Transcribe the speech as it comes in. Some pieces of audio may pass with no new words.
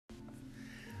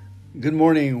Good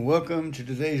morning. Welcome to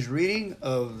today's reading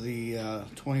of the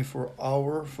 24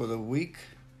 hour for the week.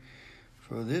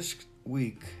 For this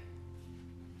week,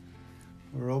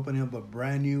 we're opening up a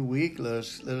brand new week. Let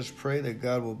us pray that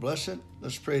God will bless it.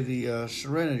 Let's pray the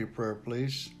serenity prayer,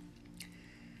 please.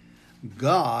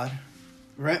 God,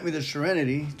 grant me the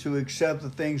serenity to accept the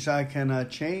things I cannot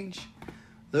change,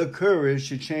 the courage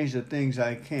to change the things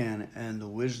I can, and the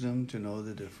wisdom to know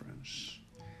the difference.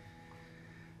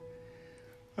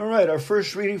 All right, our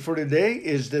first reading for today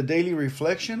is the daily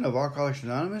reflection of Alcoholics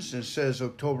Anonymous. It says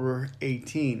October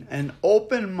 18. An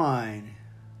open mind,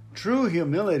 true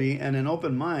humility and an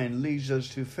open mind leads us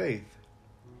to faith.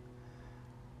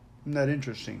 Isn't that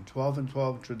interesting? 12 and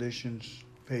 12 Traditions,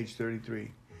 page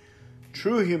 33.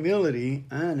 True humility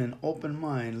and an open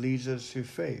mind leads us to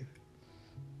faith.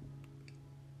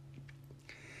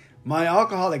 My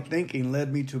alcoholic thinking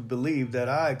led me to believe that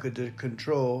I could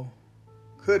control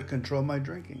my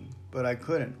drinking, but I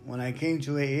couldn't. When I came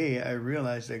to AA, I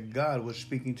realized that God was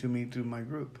speaking to me through my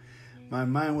group. My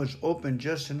mind was open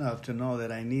just enough to know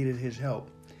that I needed His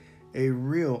help. A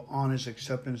real, honest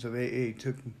acceptance of AA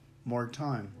took more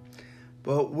time,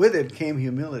 but with it came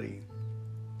humility.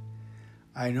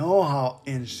 I know how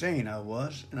insane I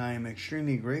was, and I am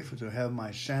extremely grateful to have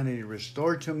my sanity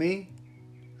restored to me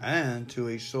and to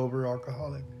be a sober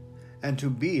alcoholic.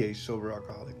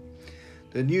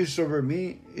 The new sober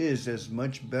me is as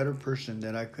much better person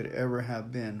than I could ever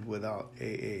have been without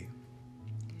AA.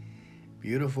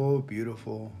 Beautiful,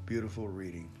 beautiful, beautiful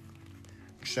reading.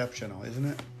 Exceptional, isn't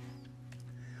it?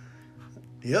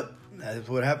 Yep, that's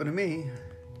what happened to me.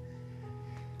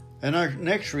 And our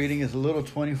next reading is a little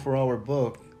 24-hour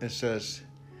book. It says,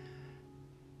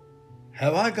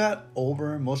 have I got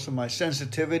over most of my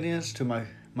sensitiveness to my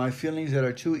feelings that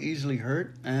are too easily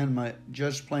hurt and my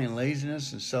just plain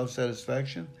laziness and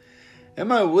self-satisfaction?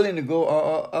 Am I willing to go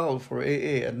all out for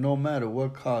AA at no matter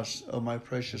what cost of my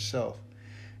precious self?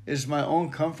 Is my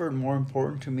own comfort more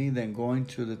important to me than getting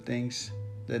to the things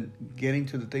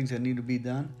that need to be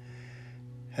done?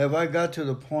 Have I got to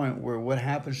the point where what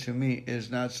happens to me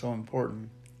is not so important?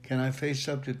 Can I face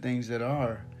up to things that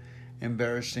are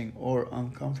embarrassing or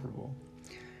uncomfortable?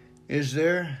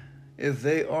 If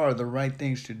they are the right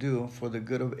things to do for the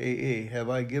good of AA, have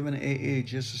I given AA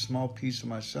just a small piece of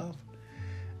myself?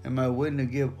 Am I willing to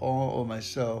give all of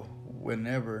myself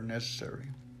whenever necessary?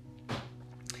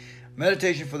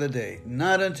 Meditation for the day.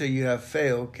 Not until you have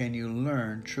failed can you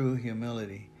learn true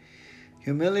humility.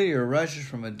 Humility arises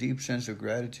from a deep sense of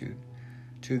gratitude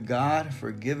to God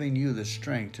for giving you the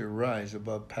strength to rise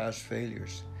above past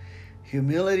failures.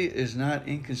 Humility is not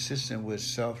inconsistent with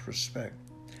self-respect.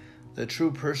 The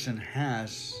true person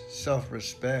has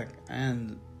self-respect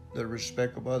and the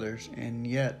respect of others, and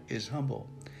yet is humble.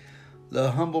 The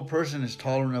humble person is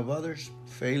tolerant of others'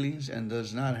 failings and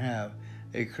does not have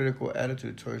a critical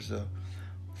attitude towards the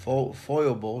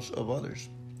foibles of others.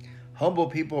 Humble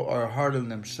people are hard on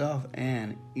themselves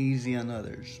and easy on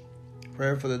others.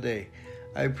 Prayer for the day.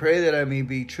 I pray that I may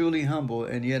be truly humble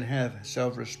and yet have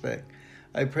self-respect.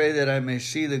 I pray that I may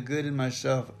see the good in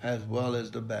myself as well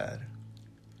as the bad.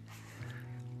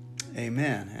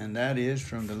 Amen. And that is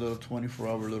from the little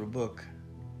 24-hour little book.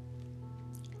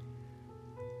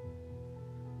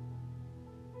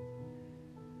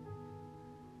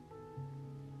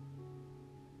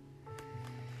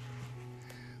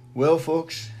 Well,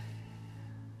 folks,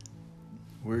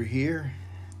 we're here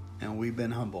and we've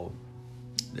been humbled.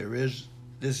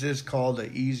 This is called the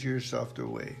easier, softer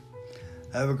way.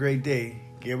 Have a great day.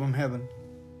 Give them heaven.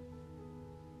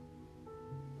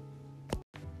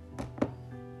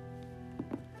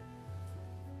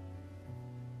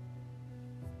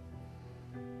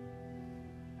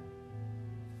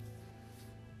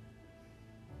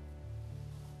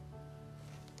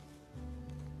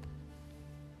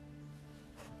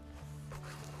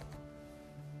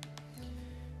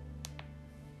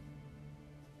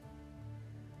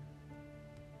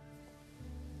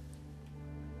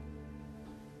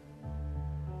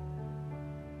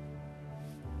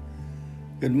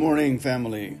 Good morning,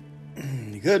 family.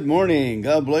 Good morning.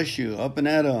 God bless you. Up and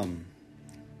at 'em.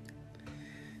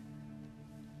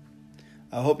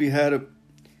 I hope you had a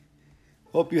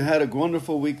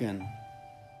wonderful weekend.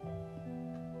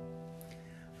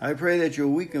 I pray that your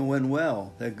weekend went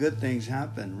well, that good things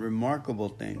happen, remarkable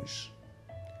things.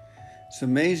 It's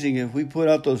amazing if we put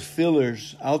out those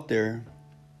fillers out there,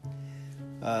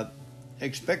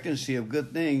 expectancy of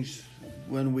good things.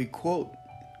 When we quote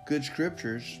good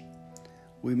scriptures,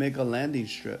 we make a landing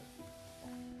strip.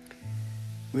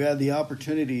 We had the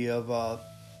opportunity of a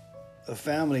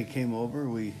family came over.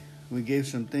 We gave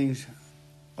some things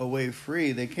away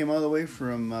free. They came all the way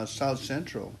from South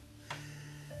Central.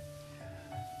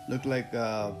 Looked like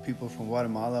people from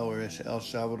Guatemala or El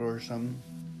Salvador or something.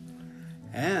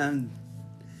 And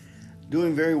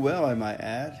doing very well, I might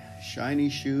add. Shiny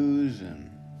shoes and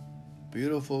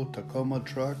beautiful Tacoma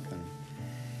truck.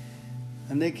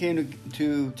 And they came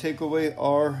to take away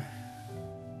our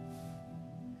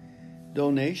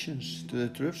donations to the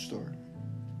thrift store.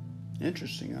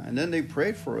 Interesting. And then they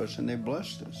prayed for us and they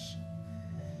blessed us.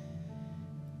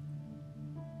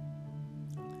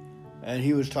 And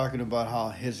he was talking about how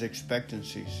his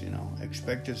expectancies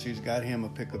got him a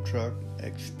pickup truck.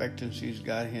 Expectancies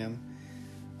got him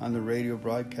on the radio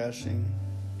broadcasting,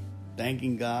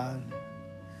 thanking God,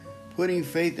 putting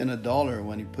faith in $1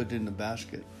 when he put it in the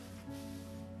basket.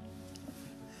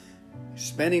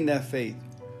 Spending that faith.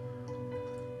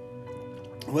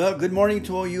 Well, good morning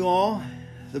to all you all.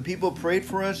 The people prayed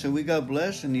for us and we got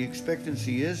blessed, and the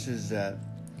expectancy is that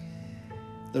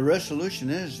the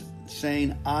resolution is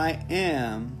saying, I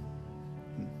am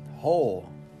whole.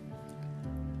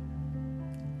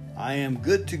 I am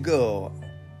good to go.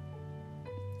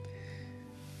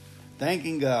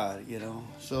 Thanking God,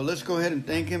 So let's go ahead and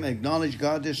thank Him, acknowledge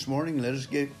God this morning. Let us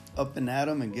get up and at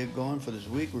Him and get going for this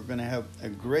week. We're going to have a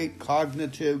great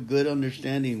cognitive, good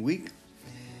understanding week.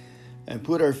 And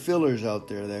put our fillers out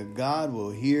there that God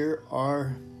will hear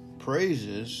our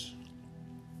praises,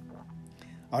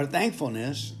 our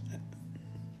thankfulness,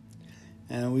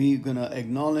 and we're going to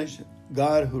acknowledge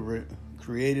God who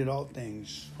created all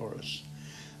things for us.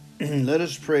 Let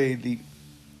us pray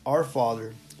our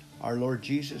Father, our Lord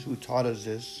Jesus, who taught us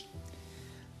this.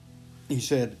 He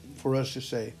said for us to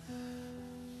say,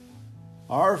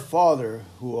 Our Father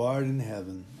who art in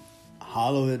heaven,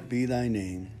 hallowed be thy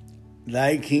name.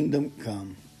 Thy kingdom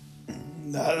come.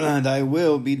 Thy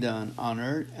will be done on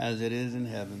earth as it is in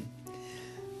heaven.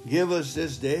 Give us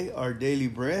this day our daily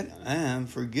bread, and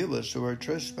forgive us of our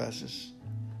trespasses,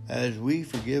 as we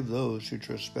forgive those who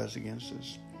trespass against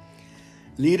us.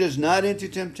 Lead us not into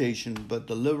temptation, but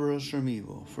deliver us from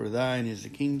evil. For thine is the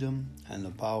kingdom, and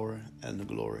the power, and the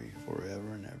glory,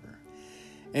 forever and ever.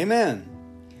 Amen.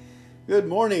 Good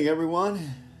morning, everyone.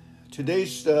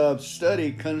 Today's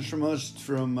study comes from us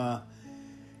from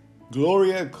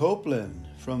Gloria Copeland,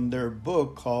 from their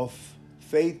book called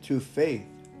Faith to Faith,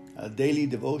 a daily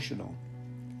devotional.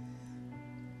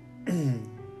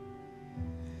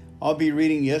 I'll be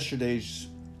reading yesterday's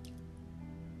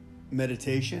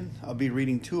meditation. I'll be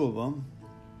reading 2 of them.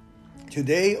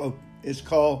 Today is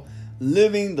called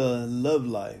Living the Love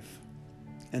Life,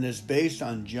 and it's based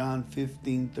on John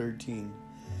 15:13.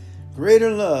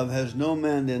 Greater love has no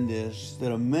man than this,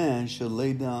 that a man should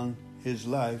lay down his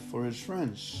life for his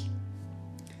friends.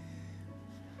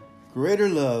 Greater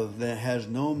love that has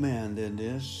no man than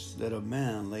this, that a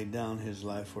man lay down his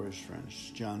life for his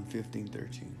friends. John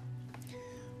 15:13.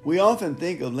 We often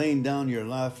think of laying down your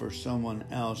life for someone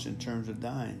else in terms of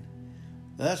dying.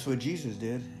 That's what Jesus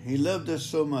did. He loved us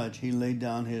so much, He laid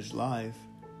down His life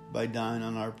by dying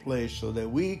on our place so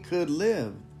that we could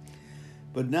live.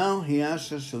 But now He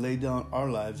asks us to lay down our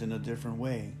lives in a different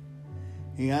way.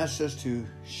 He asks us to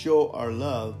show our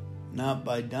love not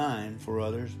by dying for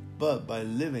others, but by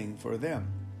living for them.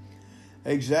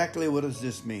 Exactly what does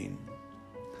this mean?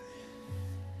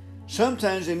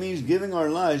 Sometimes it means giving our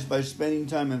lives by spending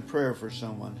time in prayer for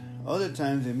someone. Other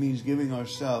times it means giving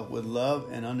ourselves with love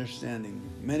and understanding.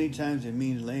 Many times it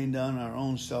means laying down our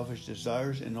own selfish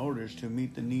desires in order to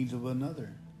meet the needs of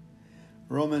another.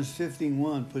 Romans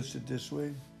 15:1 puts it this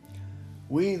way.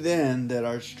 We then that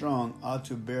are strong ought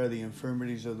to bear the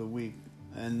infirmities of the weak,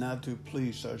 and not to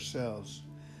please ourselves.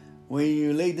 When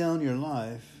you lay down your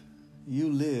life,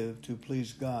 you live to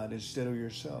please God instead of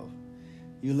yourself.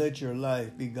 You let your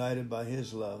life be guided by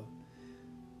His love.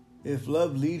 If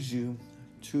love leads you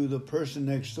to the person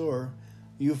next door,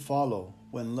 you follow.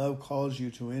 When love calls you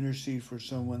to intercede for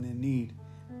someone in need,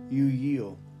 you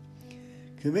yield.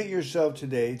 Commit yourself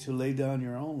today to lay down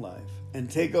your own life and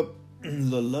take up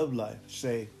the love life.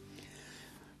 Say,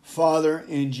 Father,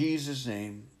 in Jesus'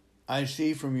 name, I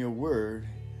see from your word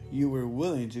you were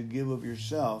willing to give of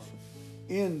yourself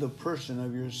in the person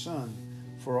of your Son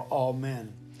for all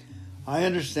men. I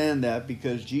understand that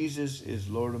because Jesus is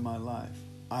Lord of my life.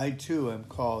 I too am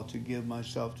called to give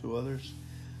myself to others.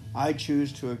 I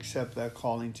choose to accept that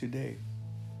calling today.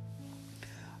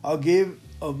 I'll give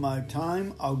of my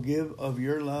time. I'll give of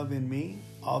your love in me.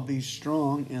 I'll be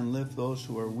strong and lift those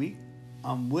who are weak.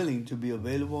 I'm willing to be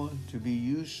available to be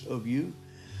used of you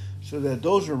so that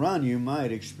those around you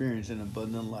might experience an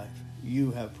abundant life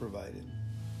you have provided.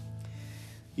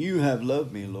 You have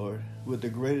loved me, Lord, with the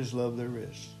greatest love there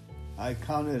is. I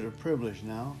count it a privilege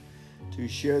now to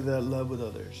share that love with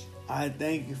others. I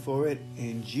thank you for it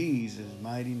in Jesus'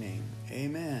 mighty name.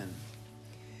 Amen.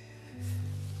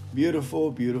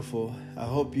 Beautiful, beautiful. I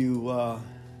hope you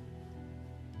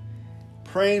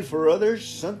praying for others.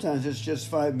 Sometimes it's just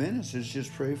 5 minutes. It's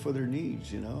just pray for their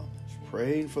needs, It's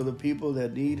praying for the people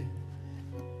that need.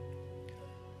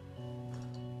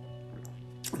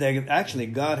 That actually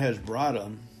God has brought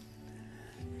them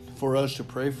for us to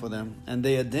pray for them, and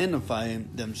they identify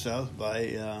themselves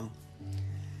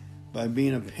by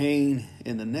being a pain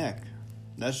in the neck.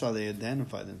 That's how they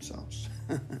identify themselves.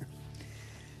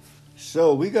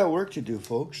 So we got work to do,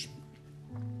 folks.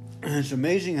 It's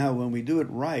amazing how when we do it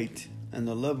right and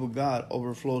the love of God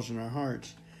overflows in our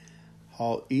hearts,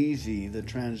 how easy the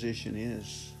transition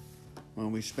is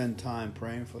when we spend time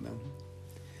praying for them.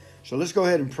 So let's go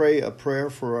ahead and pray a prayer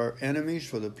for our enemies,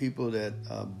 for the people that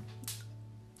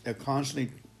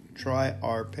constantly try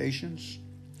our patience.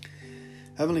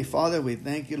 Heavenly Father, we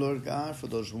thank you, Lord God, for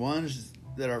those ones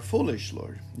that are foolish,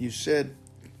 Lord. You said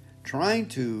trying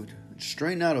to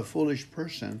straighten out a foolish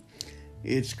person,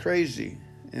 it's crazy,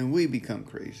 and we become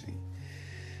crazy.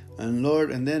 And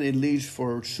Lord, and then it leads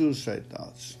for suicide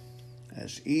thoughts.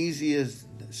 As easy as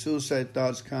suicide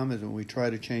thoughts come is when we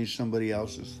try to change somebody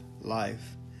else's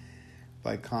life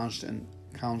by constant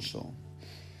counsel.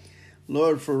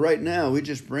 Lord, for right now, we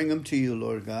just bring them to you,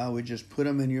 Lord God. We just put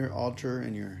them in your altar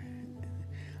and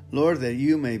Lord, that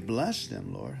you may bless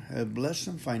them, Lord. Bless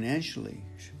them financially.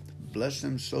 Bless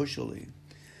them socially.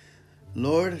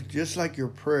 Lord, just like your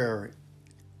prayer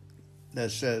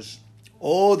that says,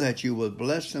 oh, that you would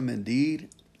bless them indeed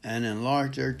and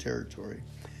enlarge their territory.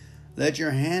 Let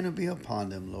your hand be upon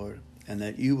them, Lord, and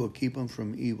that you will keep them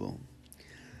from evil,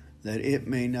 that it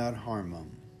may not harm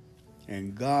them.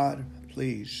 And God,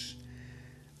 please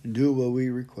do what we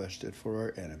requested for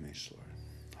our enemies, Lord.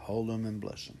 Hold them and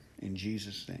bless them. In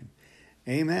Jesus' name.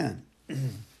 Amen.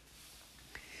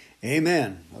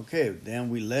 Amen. Okay, then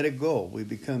we let it go. We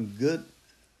become good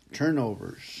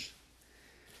turnovers.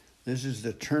 This is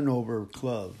the turnover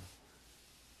club.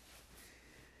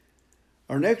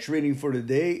 Our next reading for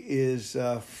today is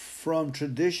From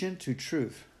Tradition to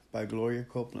Truth by Gloria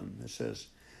Copeland. It says,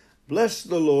 Bless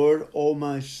the Lord, O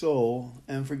my soul,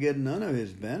 and forget none of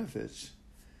his benefits,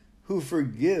 who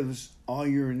forgives all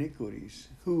your iniquities,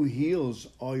 who heals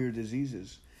all your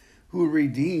diseases, who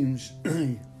redeems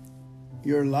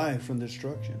your life from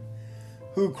destruction,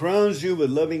 who crowns you with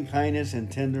loving kindness and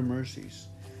tender mercies,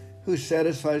 who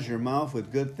satisfies your mouth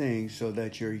with good things so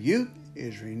that your youth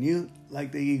is renewed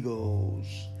like the eagles.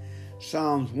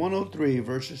 Psalms 103,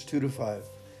 verses 2 to 5.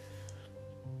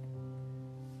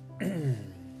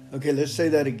 Okay, let's say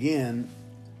that again.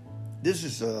 This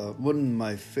is one of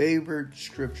my favorite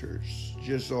scriptures.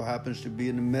 Just so happens to be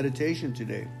in the meditation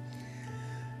today.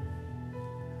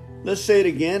 Let's say it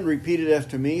again. Repeat it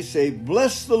after me. Say,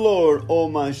 Bless the Lord, O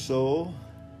my soul,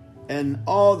 and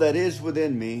all that is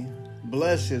within me.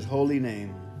 Bless his holy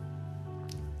name.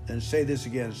 Then say this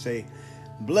again. Say,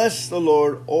 Bless the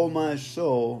Lord, O my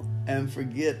soul, and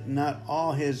forget not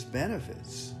all his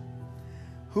benefits,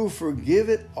 who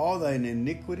forgiveth all thine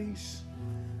iniquities,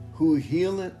 who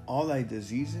healeth all thy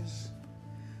diseases,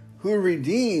 who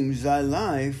redeems thy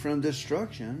life from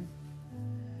destruction,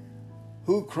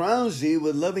 who crowns thee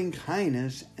with loving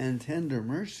kindness and tender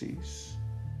mercies,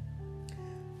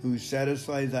 who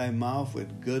satisfies thy mouth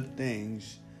with good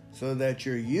things, so that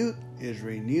your youth is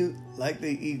renewed like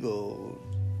the eagle.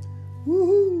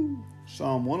 Woohoo!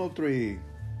 Psalm 103,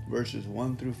 verses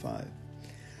 1 through 5.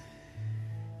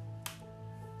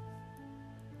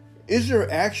 Is there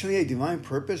actually a divine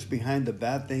purpose behind the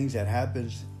bad things that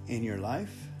happens in your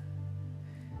life?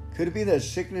 Could it be that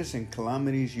sickness and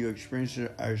calamities you experience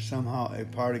are somehow a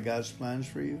part of God's plans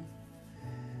for you?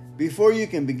 Before you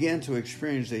can begin to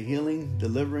experience the healing,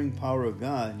 delivering power of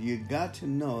God, you got to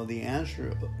know the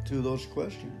answer to those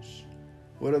questions.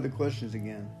 What are the questions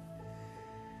again?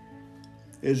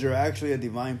 Is there actually a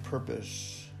divine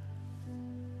purpose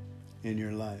in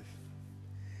your life?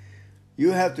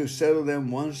 You have to settle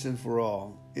them once and for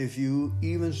all. If you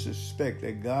even suspect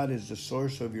that God is the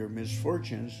source of your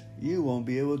misfortunes, you won't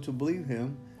be able to believe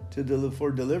him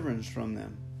for deliverance from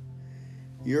them.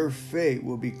 Your faith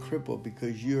will be crippled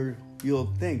because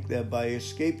you'll think that by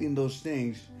escaping those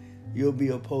things, you'll be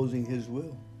opposing his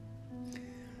will.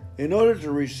 In order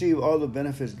to receive all the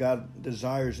benefits God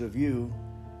desires of you,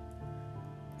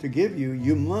 to give you,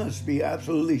 you must be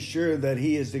absolutely sure that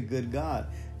he is the good God.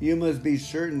 You must be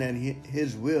certain that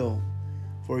his will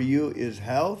for you is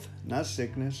health, not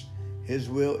sickness. His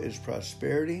will is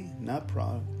prosperity, not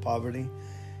poverty.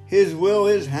 His will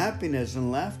is happiness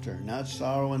and laughter, not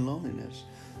sorrow and loneliness.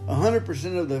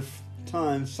 100% of the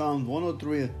time, Psalms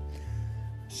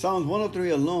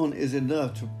 103 alone is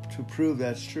enough to prove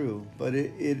that's true. But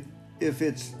if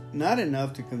it's not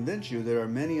enough to convince you, there are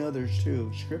many others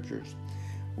too, scriptures.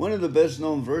 One of the best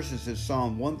known verses is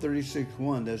Psalm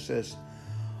 136:1 that says,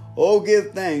 "Oh,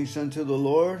 give thanks unto the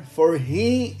Lord, for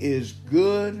he is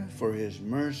good, for his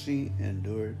mercy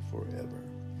endureth forever."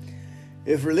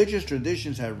 If religious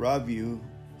traditions have robbed you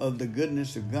of the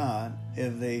goodness of God,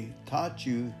 if they taught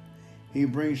you he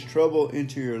brings trouble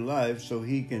into your life so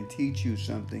he can teach you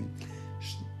something,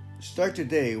 start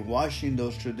today washing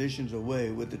those traditions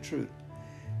away with the truth.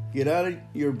 Get out of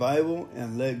your Bible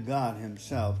and let God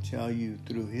himself tell you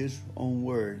through his own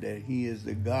word that he is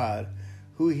the God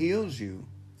who heals you.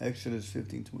 Exodus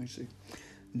 15:26.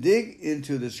 Dig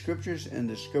into the scriptures and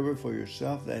discover for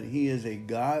yourself that he is a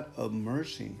God of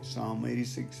mercy. Psalm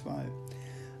 86:5.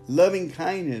 Loving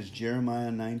kindness,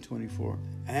 Jeremiah 9:24.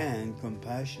 And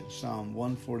compassion, Psalm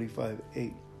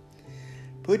 145:8.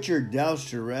 Put your doubts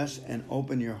to rest and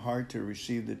open your heart to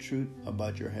receive the truth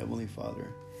about your Heavenly Father.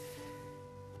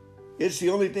 It's the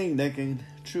only thing that can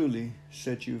truly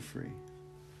set you free.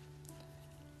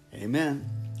 Amen.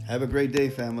 Have a great day,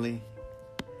 family.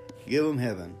 Give them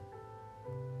heaven.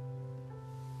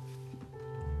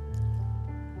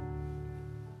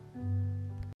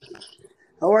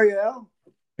 How are you, Al?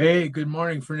 Hey, good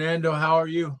morning, Fernando. How are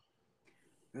you?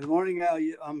 Good morning, Al.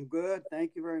 I'm good.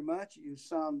 Thank you very much. You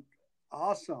sound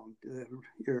awesome.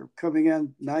 You're coming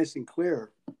in nice and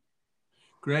clear.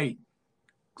 Great.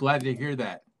 Glad to hear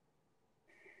that.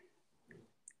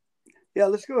 Yeah,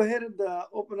 let's go ahead and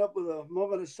open up with a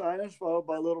moment of silence followed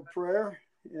by a little prayer.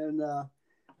 And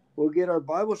we'll get our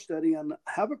Bible study on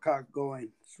Habakkuk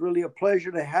going. It's really a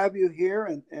pleasure to have you here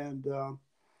and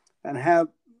have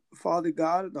Father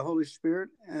God and the Holy Spirit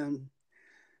and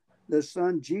the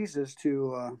Son Jesus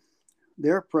to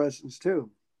their presence too,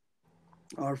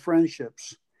 our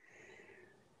friendships.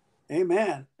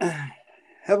 Amen.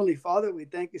 Heavenly Father, we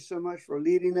thank you so much for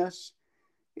leading us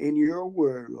in your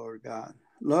word, Lord God.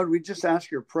 Lord, we just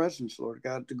ask your presence, Lord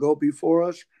God, to go before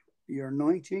us, your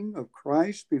anointing of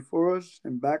Christ before us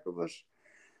and back of us,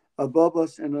 above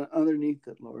us and underneath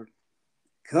it, Lord.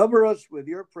 Cover us with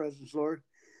your presence, Lord,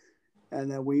 and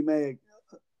that we may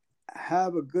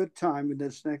have a good time in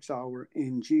this next hour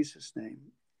in Jesus'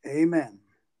 name. Amen.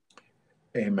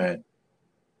 Amen.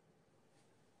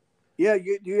 Yeah,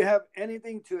 do you have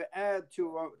anything to add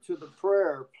to the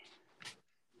prayer?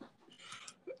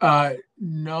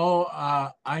 No,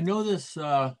 I know this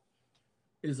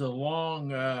is a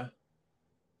long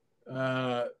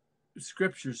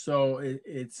scripture, so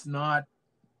it's not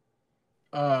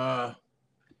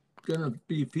going to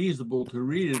be feasible to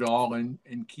read it all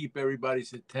and keep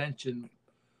everybody's attention,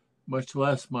 much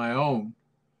less my own.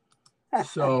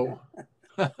 So,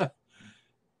 I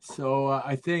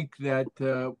think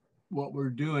that what we're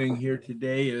doing here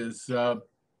today is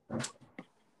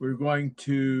we're going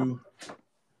to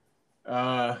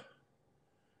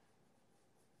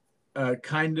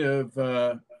kind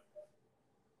of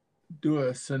do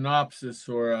a synopsis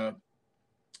or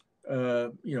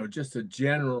just a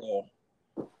general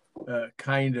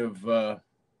kind of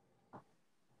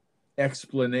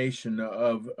explanation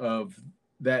of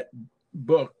that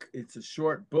book. It's a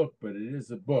short book, but it is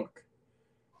a book.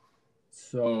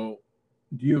 So,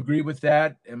 do you agree with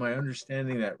that? Am I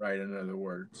understanding that right? In other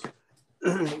words.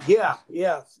 Yeah,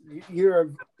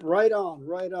 you're right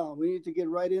on. We need to get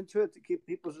right into it to keep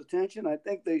people's attention. I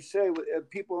think they say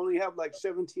people only have like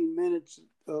 17 minutes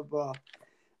of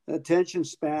attention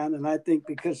span, and I think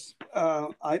because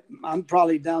I'm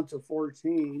probably down to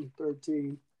 14,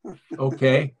 13.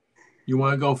 Okay, you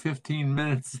want to go 15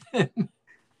 minutes then?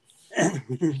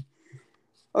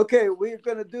 Okay, we're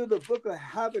going to do the book of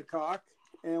Habakkuk,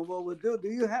 and what we'll do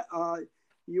you have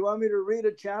you want me to read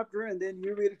a chapter and then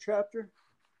you read a chapter?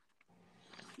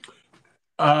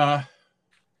 Do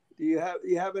you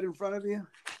have it in front of you?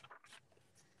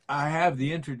 I have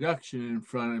the introduction in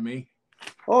front of me.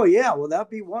 Oh yeah, well that'd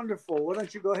be wonderful. Why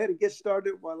don't you go ahead and get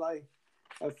started while I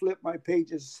flip my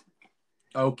pages?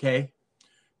 Okay,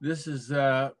 this is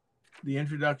the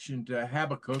introduction to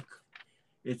Habakkuk.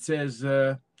 It says,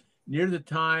 near the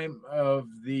time of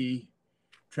the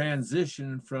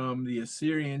transition from the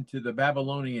Assyrian to the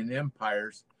Babylonian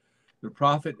empires, the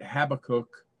prophet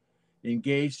Habakkuk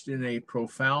engaged in a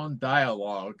profound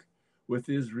dialogue with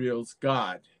Israel's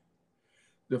God.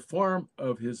 The form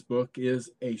of his book is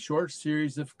a short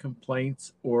series of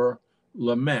complaints or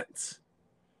laments,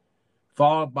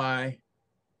 followed by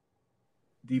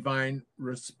divine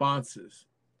responses.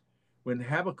 When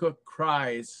Habakkuk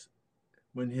cries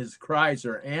when his cries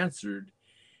are answered,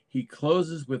 he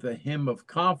closes with a hymn of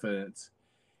confidence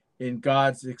in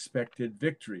God's expected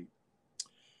victory.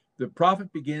 The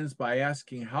prophet begins by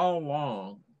asking how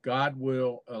long God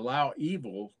will allow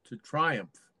evil to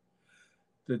triumph.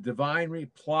 The divine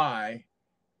reply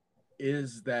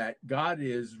is that God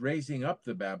is raising up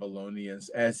the Babylonians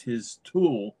as his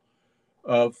tool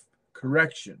of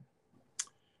correction.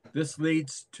 This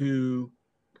leads to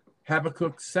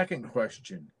Habakkuk's second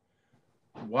question.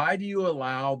 Why do you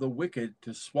allow the wicked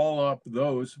to swallow up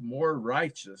those more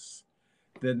righteous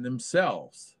than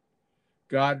themselves?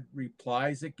 God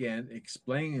replies again,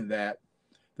 explaining that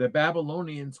the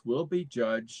Babylonians will be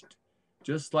judged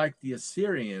just like the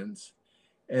Assyrians,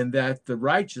 and that the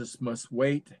righteous must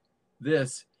wait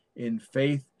this in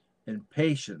faith and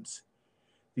patience.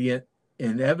 The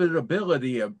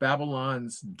inevitability of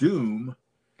Babylon's doom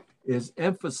is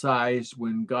emphasized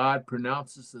when God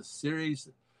pronounces a series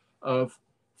of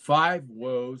 5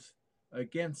 woes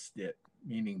against it,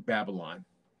 meaning Babylon.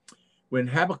 When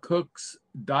Habakkuk's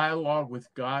dialogue with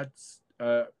God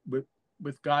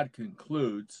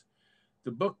concludes,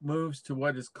 the book moves to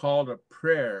what is called a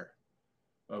prayer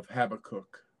of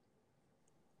Habakkuk.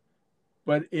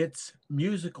 But its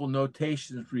musical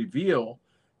notations reveal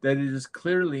that it is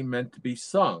clearly meant to be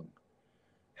sung.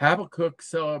 Habakkuk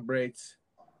celebrates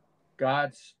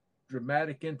God's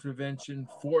dramatic intervention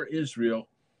for Israel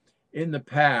in the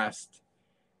past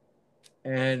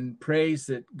and prays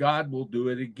that God will do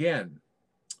it again.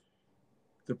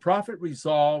 The prophet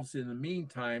resolves in the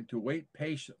meantime to wait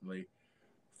patiently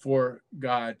for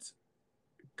God's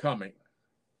coming.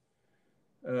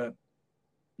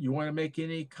 You want to make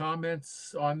any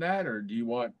comments on that, or do you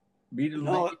want me to?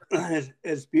 No,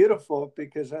 it's beautiful,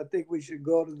 because I think we should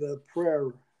go to the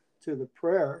prayer.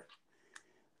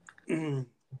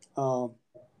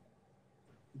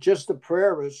 Just the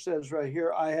prayer, it says right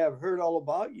here, I have heard all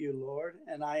about you, Lord,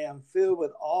 and I am filled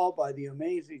with awe by the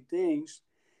amazing things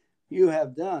you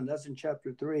have done. That's in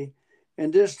chapter 3.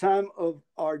 In this time of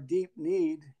our deep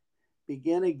need,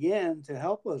 begin again to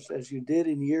help us as you did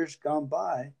in years gone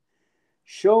by.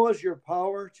 Show us your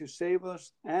power to save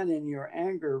us, and in your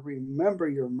anger, remember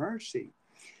your mercy.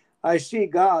 I see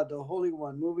God, the Holy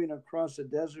One, moving across the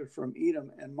desert from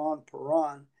Edom and Mount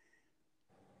Paran.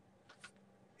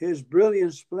 His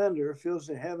brilliant splendor fills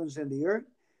the heavens, and the earth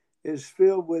is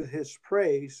filled with his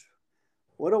praise.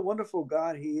 What a wonderful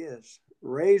God he is.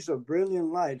 Rays of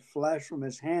brilliant light flash from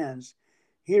his hands.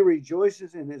 He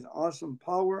rejoices in his awesome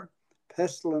power.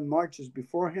 Pestilence marches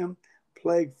before him.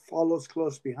 Plague follows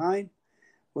close behind.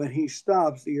 When he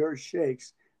stops, the earth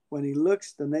shakes. When he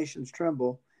looks, the nations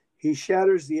tremble. He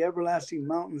shatters the everlasting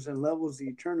mountains and levels the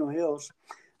eternal hills.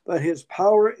 But his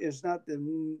power is not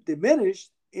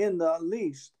diminished in the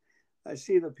least. I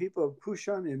see the people of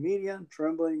Cushan and Midian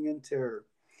trembling in terror.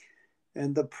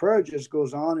 And the prayer just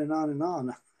goes on and on and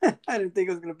on. I didn't think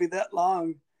it was going to be that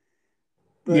long.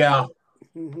 But, yeah.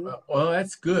 Well,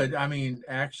 that's good. I mean,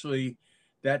 actually,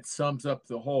 that sums up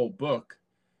the whole book,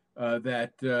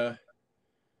 that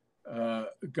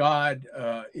God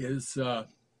is a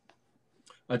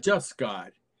just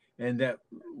God, and that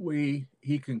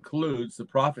he concludes, the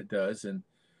prophet does, and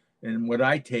what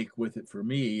I take with it for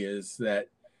me is that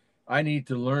I need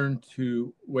to learn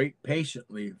to wait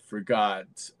patiently for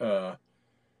God's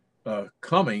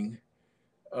coming,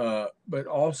 but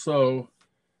also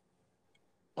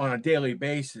on a daily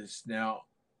basis. Now,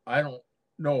 I don't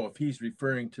know if he's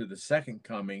referring to the second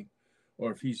coming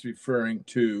or if he's referring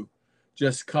to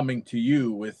just coming to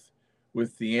you with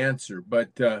the answer.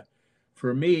 But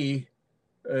for me,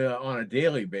 on a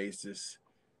daily basis,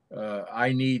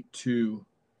 I need to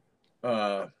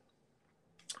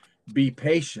be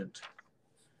patient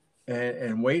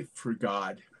and wait for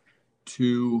God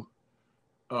to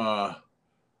come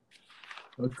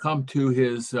to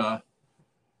his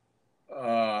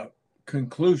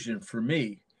conclusion for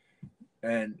me,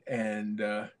 and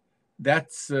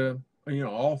that's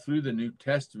all through the New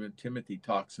Testament. Timothy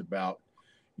talks about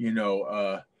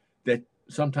that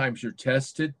sometimes you're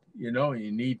tested, and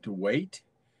you need to wait,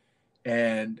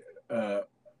 and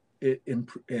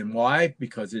and why?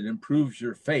 Because it improves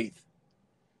your faith.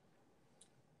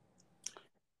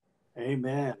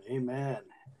 Amen. Amen.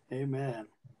 Amen.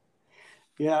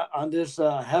 Yeah, on this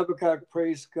Habakkuk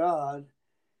praised God,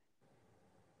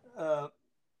 not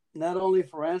only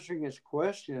for answering his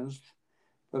questions,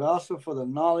 but also for the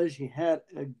knowledge he had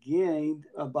gained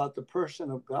about the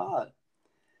person of God.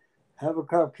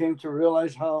 Habakkuk came to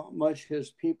realize how much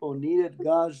his people needed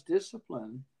God's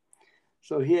discipline.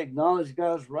 So he acknowledged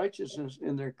God's righteousness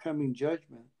in their coming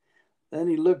judgment. Then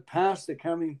he looked past the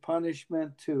coming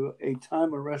punishment to a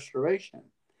time of restoration.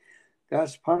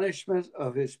 God's punishment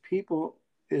of his people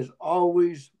is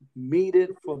always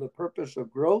meted for the purpose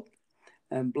of growth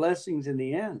and blessings in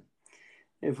the end.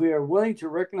 If we are willing to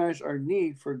recognize our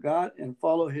need for God and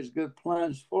follow his good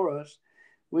plans for us,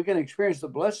 we can experience the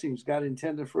blessings God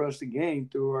intended for us to gain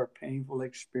through our painful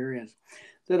experience.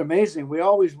 Is that amazing? We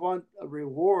always want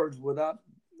rewards without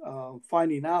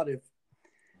finding out if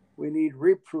we need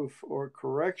reproof or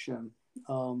correction.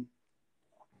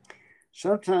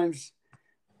 Sometimes,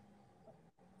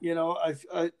 you know,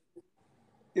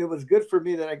 it was good for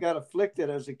me that I got afflicted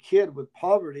as a kid with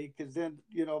poverty, because then,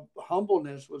 you know,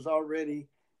 humbleness was already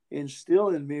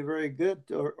instilled in me very good,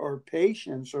 or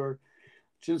patience, or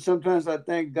just sometimes I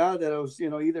thank God that I was, you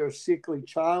know, either a sickly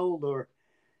child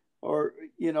or,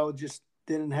 you know, just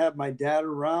didn't have my dad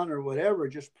around or whatever,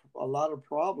 just a lot of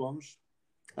problems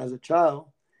as a child.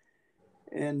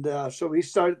 And so we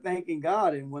started thanking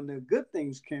God. And when the good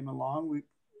things came along,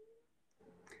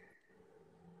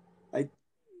 I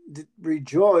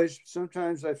rejoiced.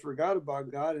 Sometimes I forgot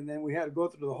about God, and then we had to go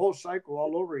through the whole cycle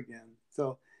all over again.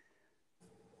 So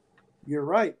you're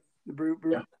right.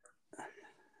 Yeah.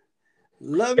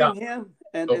 Loving him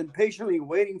and Oh. patiently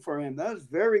waiting for him. That was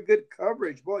very good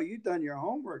coverage. Boy, you've done your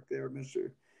homework there,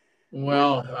 Mr.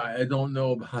 Well, I don't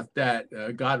know about that,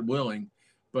 God willing,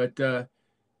 but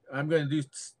I'm going to do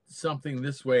something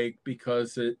this way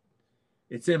because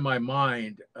it's in my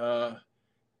mind,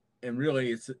 and really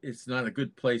it's not a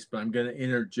good place. But I'm going to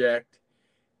interject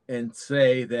and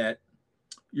say that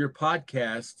your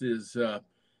podcast is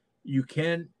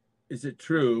is it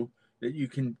true that you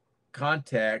can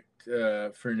contact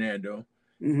Fernando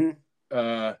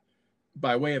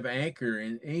by way of Anchor,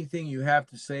 and anything you have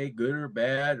to say, good or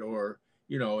bad, or,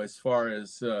 you know, as far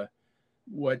as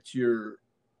what your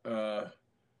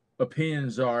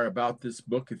opinions are about this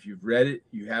book? If you've read it,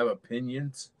 you have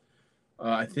opinions.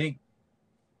 I think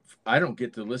I don't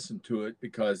get to listen to it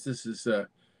because this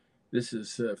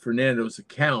is Fernando's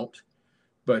account,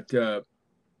 but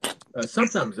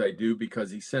sometimes I do because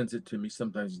he sends it to me.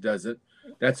 Sometimes he doesn't.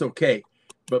 That's okay.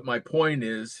 But my point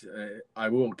is, I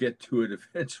will get to it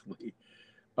eventually.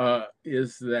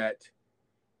 Is that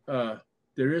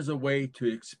there is a way to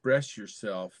express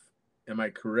yourself. Am I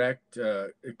correct?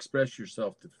 Express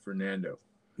yourself to Fernando.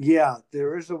 Yeah,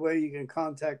 there is a way you can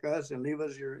contact us and leave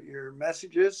us your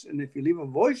messages. And if you leave a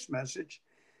voice message,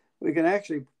 we can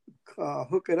actually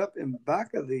hook it up in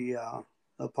back of the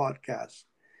podcast.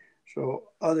 So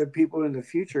other people in the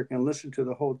future can listen to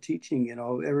the whole teaching, you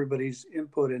know, everybody's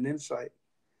input and insight.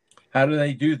 How do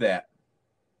they do that?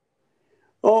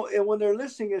 Oh, and when they're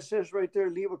listening, it says right there,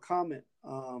 leave a comment.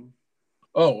 Oh,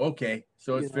 okay.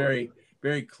 So it's very,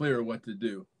 very clear what to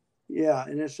do. Yeah,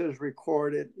 and it says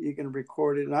record it. You can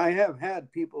record it. And I have had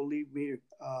people leave me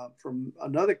from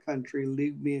another country,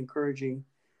 leave me encouraging,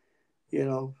 you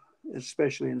know,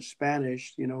 especially in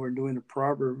Spanish. You know, we're doing the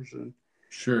Proverbs. And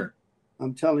sure.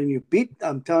 I'm telling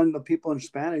the people in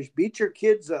Spanish, beat your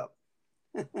kids up.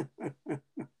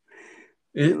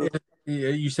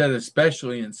 You said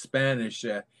especially in Spanish.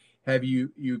 Have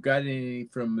you got any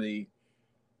from the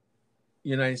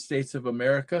United States of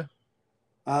America?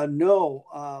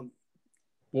 No.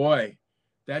 Boy,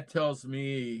 that tells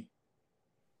me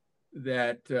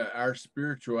that our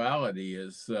spirituality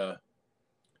is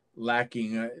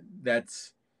lacking.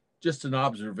 That's just an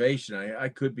observation. I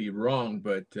could be wrong,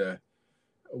 but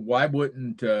why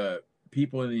wouldn't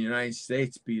people in the United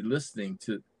States be listening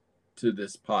to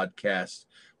this podcast?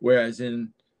 Whereas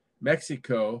in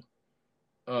Mexico,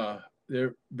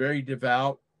 they're very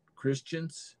devout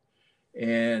Christians,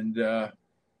 and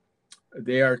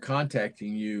they are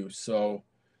contacting you. So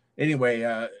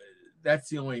anyway, that's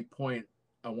the only point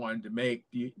I wanted to make.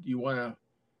 Do you want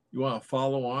to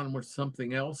follow on with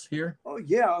something else here? Oh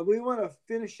yeah, we want to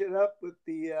finish it up with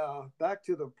the back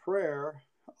to the prayer,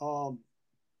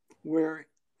 where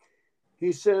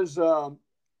he says,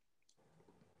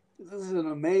 this is an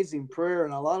amazing prayer,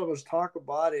 and a lot of us talk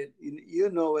about it. You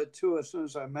know it too as soon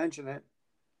as I mention it.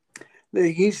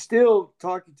 He's still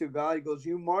talking to God. He goes,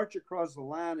 you march across the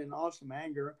land in awesome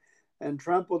anger and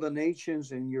trample the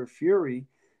nations in your fury.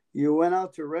 You went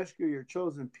out to rescue your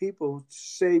chosen people, to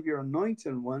save your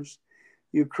anointed ones.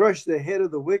 You crushed the head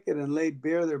of the wicked and laid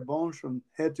bare their bones from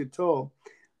head to toe.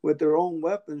 With their own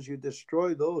weapons, you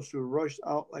destroyed those who rushed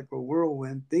out like a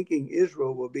whirlwind, thinking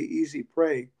Israel will be easy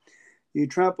prey. You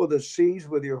trampled the seas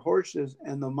with your horses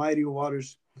and the mighty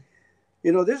waters.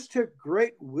 You know, this took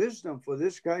great wisdom for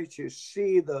this guy to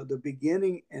see the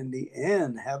beginning and the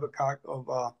end, Habakkuk, of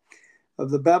of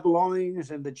the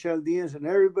Babylonians and the Chaldeans and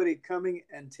everybody coming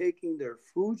and taking their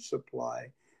food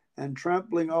supply and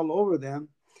trampling all over them.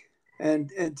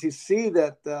 And to see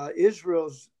that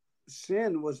Israel's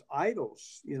sin was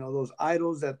idols, those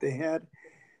idols that they had.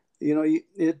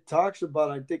 It talks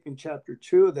about, I think in chapter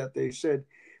 2, that they said,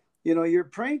 you're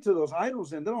praying to those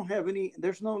idols and they don't have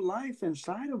there's no life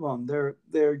inside of them.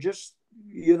 They're just,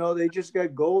 they just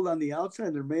got gold on the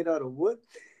outside. They're made out of wood.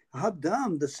 How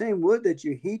dumb. The same wood that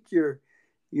you heat your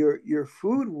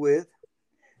food with,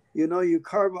 you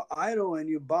carve an idol and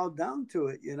you bow down to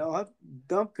it. How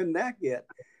dumb can that get?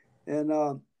 And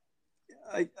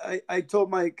I told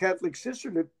my Catholic sister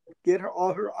to get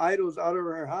all her idols out of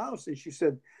her house. And she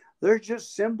said, they're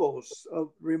just symbols.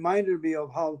 Reminded me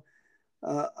of how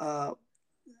I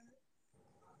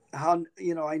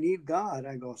need God.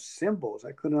 I go, symbols.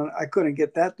 I couldn't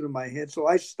get that through my head. So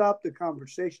I stopped the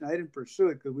conversation. I didn't pursue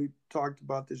it because we talked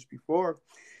about this before.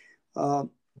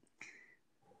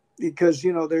 Because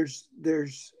there's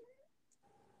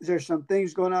some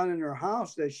things going on in her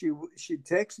house that she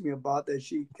texts me about that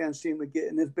she can't seem to get,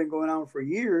 and it's been going on for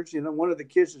years. One of the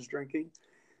kids is drinking,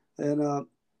 and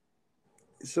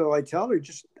so I tell her,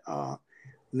 just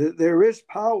there is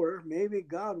power. Maybe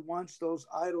God wants those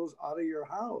idols out of your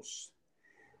house.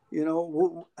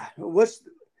 What's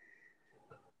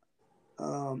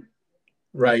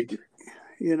right?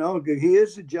 He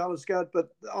is a jealous God. But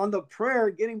on the prayer,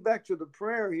 getting back to the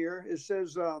prayer here, it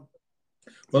says. Well,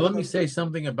 let me say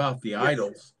something about the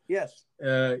idols. Yes.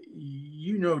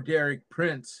 Derek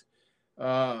Prince,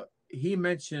 he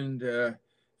mentioned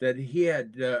that he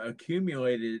had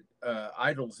accumulated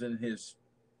idols in his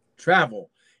travel.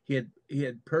 He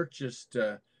had purchased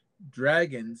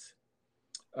dragons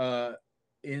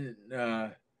in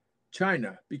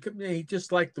China because he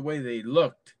just liked the way they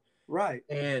looked. Right.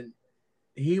 And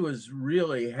he was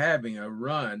really having a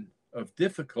run of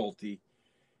difficulty.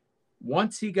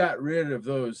 Once he got rid of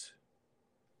those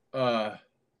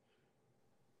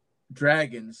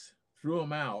dragons, threw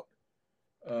them out,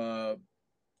 the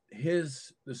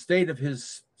state of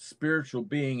his spiritual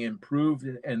being improved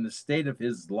and the state of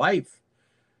his life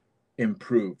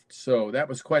improved. So that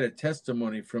was quite a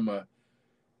testimony from a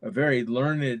very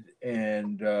learned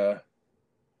and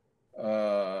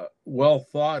well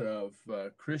thought of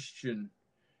Christian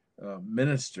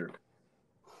minister.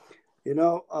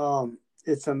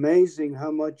 It's amazing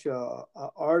how much an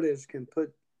artist can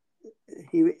put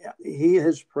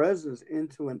his presence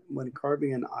into when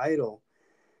carving an idol.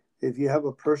 If you have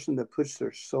a person that puts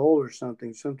their soul or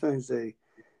something, sometimes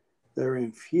they're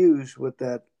infused with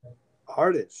that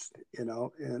artist,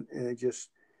 and it just.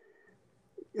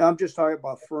 I'm just talking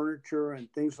about furniture and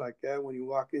things like that. When you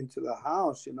walk into the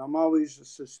house, I'm always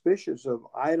suspicious of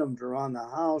items around the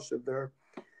house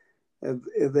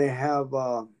if they have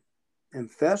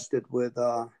infested with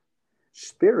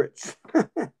spirits.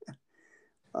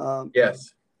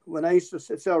 Yes. When I used to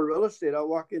sell real estate, I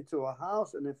walk into a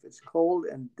house, and if it's cold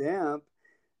and damp,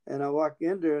 and I walk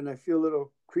in there and I feel a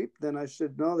little creep, then I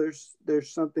said, no,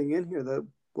 there's something in here that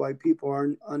why people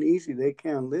are uneasy. They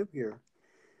can't live here.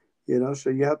 So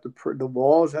you have to the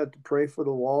walls. I have to pray for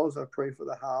the walls. I pray for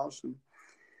the house,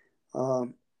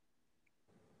 and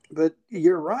but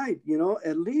you're right.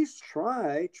 At least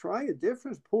try a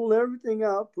difference. Pull everything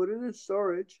out, put it in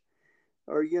storage,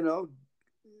 or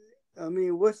I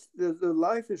mean, what's the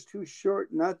life is too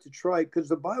short not to try, because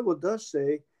the Bible does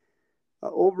say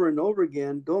over and over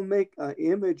again, don't make an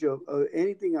image of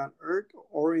anything on earth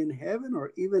or in heaven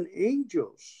or even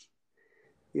angels.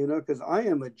 Because I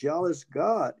am a jealous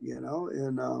God,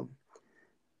 and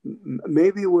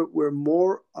maybe we're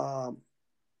more,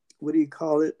 what do you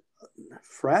call it,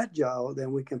 fragile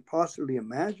than we can possibly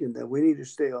imagine, that we need to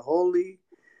stay holy,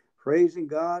 praising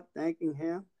God, thanking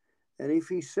Him. And if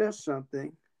He says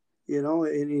something,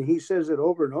 and He says it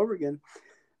over and over again,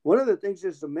 one of the things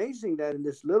that's amazing that in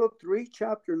this little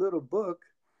 3-chapter little book,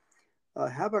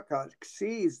 Habakkuk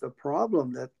sees the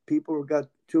problem that people have got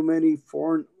too many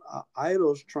foreign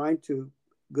idols trying to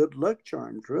good luck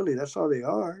charms. Really, that's all they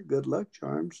are, good luck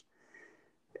charms.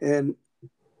 And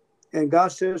God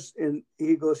says, and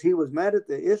He goes, He was mad at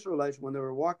the Israelites when they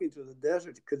were walking through the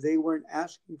desert because they weren't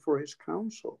asking for His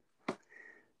counsel.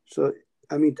 So,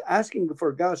 I mean, asking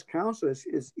for God's counsel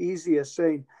is easy as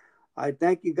saying, I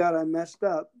thank you, God, I messed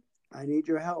up. I need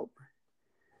your help.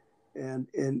 And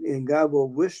God will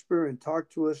whisper and talk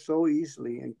to us so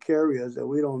easily and carry us that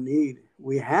we don't need.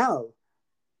 We have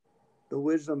the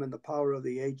wisdom and the power of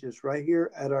the ages right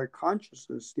here at our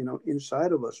consciousness,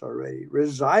 inside of us already,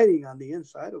 residing on the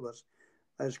inside of us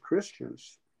as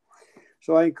Christians.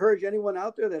 So I encourage anyone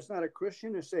out there that's not a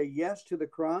Christian to say yes to the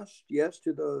cross, yes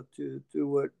to the to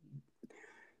what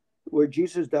where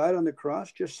Jesus died on the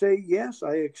cross. Just say yes,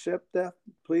 I accept that.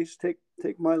 Please take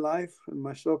my life and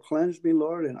my soul, cleanse me,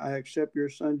 Lord, and I accept your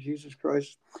Son Jesus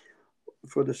Christ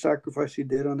for the sacrifice he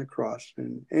did on the cross.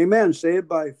 And amen. Say it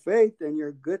by faith, and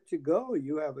you're good to go.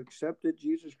 You have accepted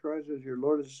Jesus Christ as your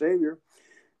Lord and Savior.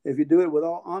 If you do it with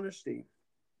all honesty,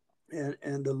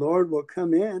 and the Lord will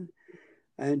come in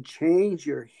and change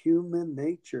your human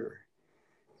nature.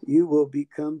 You will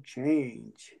become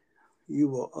changed. You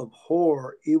will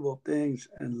abhor evil things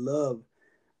and love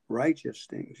righteous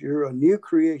things. You're a new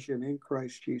creation in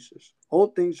Christ Jesus.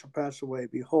 Old things shall pass away.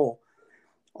 Behold,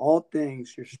 all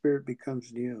things, your spirit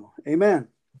becomes new. Amen.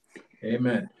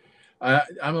 Amen.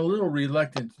 I'm a little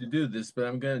reluctant to do this, but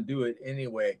I'm going to do it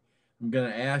anyway. I'm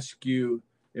going to ask you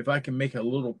if I can make a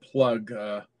little plug.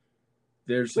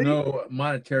 There's Please. no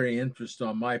monetary interest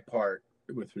on my part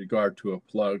with regard to a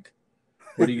plug.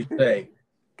 What do you say?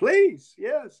 Please.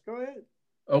 Yes, go ahead.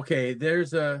 Okay,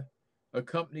 there's a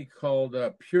company called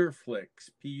PureFlix,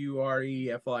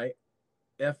 PureFlix,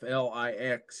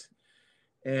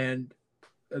 and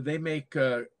they make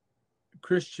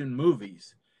Christian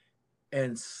movies,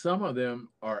 and some of them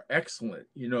are excellent.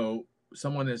 You know,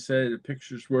 someone has said a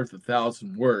picture's worth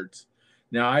 1,000 words.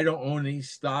 Now, I don't own any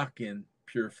stock in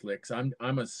PureFlix.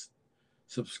 I'm a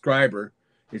subscriber.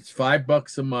 It's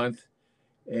 $5 a month,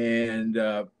 and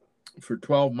for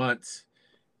 12 months,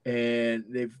 and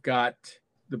they've got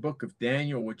the Book of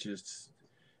Daniel, which is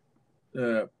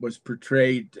was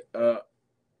portrayed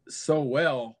so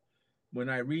well. When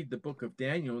I read the Book of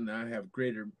Daniel, now I have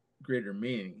greater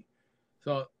meaning.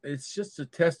 So it's just a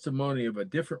testimony of a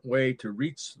different way to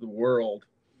reach the world.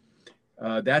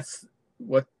 That's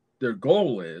what their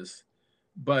goal is.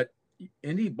 But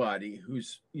anybody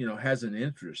who's has an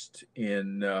interest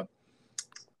in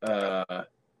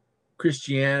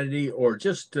Christianity, or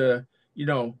just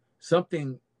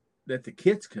something that the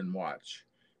kids can watch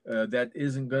that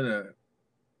isn't going to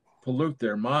pollute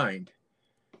their mind,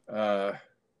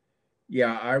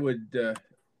 yeah, I would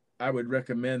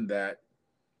recommend that.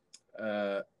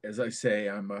 As I say,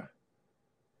 I'm a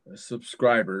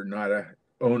subscriber, not a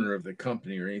owner of the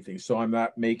company or anything, so I'm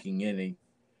not making any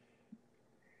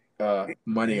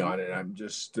money on it. I'm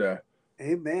just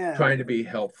Amen. trying to be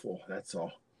helpful. That's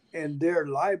all. And their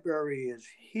library is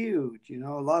huge. A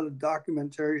lot of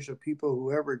documentaries of people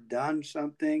who ever done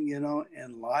something,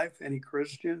 in life. Any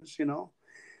Christians,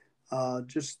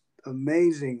 just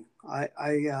amazing. I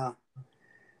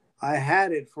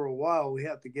had it for a while. We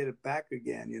have to get it back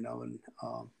again, and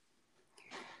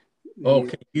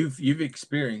okay, you've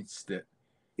experienced it.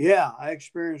 Yeah, I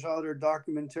experienced all their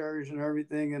documentaries and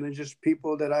everything, and it's just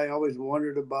people that I always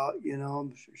wondered about,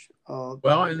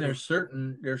 Well, and there's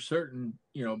certain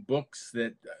books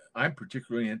that I'm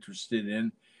particularly interested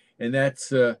in, and that's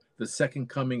the Second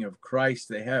Coming of Christ.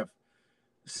 They have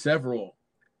several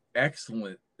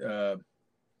excellent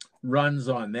runs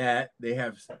on that. They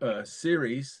have a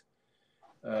series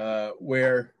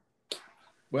where,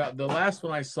 well, the last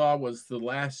one I saw was The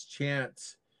Last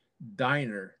Chance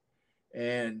Diner,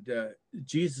 and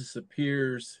Jesus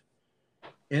appears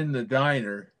in the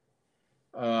diner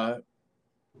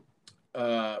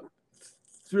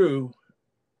through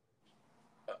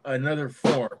another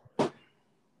form,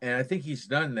 and I think he's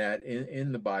done that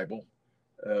in the Bible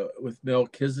with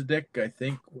Melchizedek, I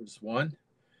think, was one.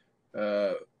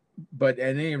 But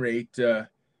at any rate,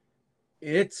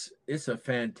 it's a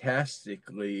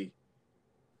fantastically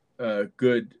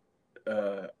good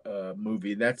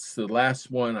movie. That's the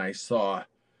last one I saw.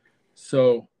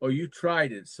 So, you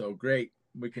tried it. So great.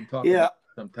 We can talk about it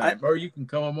sometime, or you can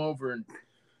come over and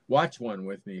watch one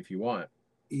with me if you want.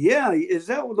 Yeah, is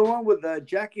that the one with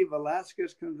Jackie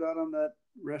Velasquez comes out on that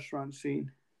restaurant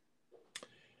scene?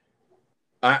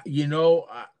 I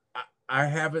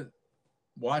haven't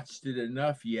watched it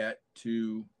enough yet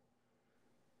to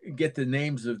get the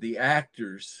names of the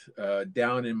actors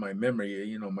down in my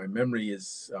memory. My memory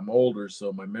is, I'm older,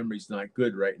 so my memory's not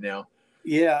good right now.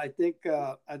 Yeah, I think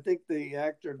the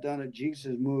actor done a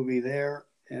Jesus movie there,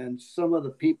 and some of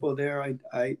the people there,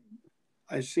 I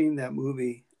seen that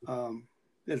movie.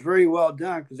 It's very well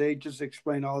done because they just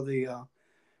explain all the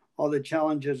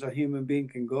challenges a human being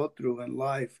can go through in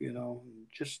life.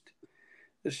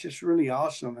 It's just really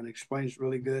awesome and explains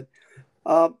really good.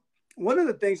 One of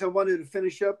the things I wanted to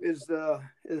finish up is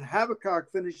Habakkuk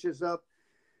finishes up.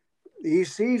 He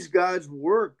sees God's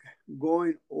work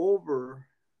going over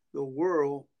the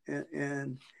world,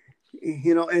 and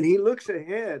he looks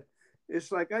ahead.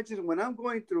 It's like when I'm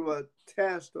going through a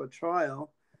test or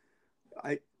trial,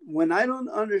 when I don't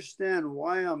understand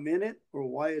why I'm in it or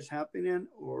why it's happening,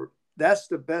 or that's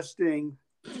the best thing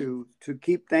to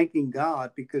keep thanking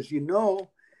God, because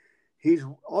He's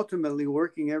ultimately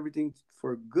working everything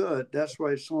for good. That's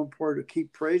why it's so important to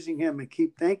keep praising Him and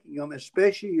keep thanking Him,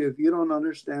 especially if you don't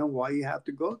understand why you have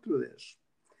to go through this.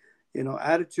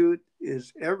 Attitude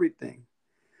is everything.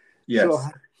 So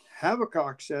Yes.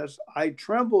 Habakkuk says, I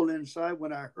trembled inside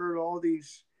when I heard all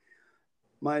these.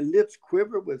 My lips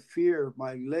quivered with fear.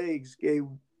 My legs gave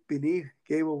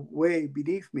way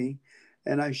beneath me,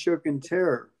 and I shook in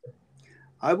terror.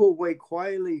 I will wait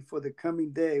quietly for the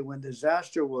coming day when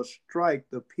disaster will strike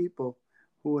the people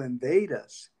who invade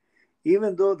us.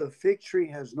 Even though the fig tree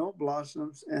has no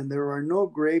blossoms and there are no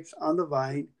grapes on the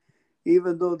vine,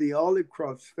 even though the olive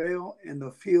crops fail and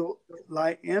the field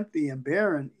lie empty and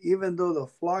barren, even though the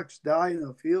flocks die in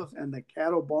the fields and the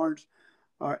cattle barns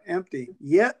are empty,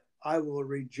 yet I will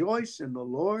rejoice in the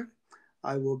Lord.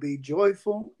 I will be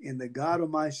joyful in the God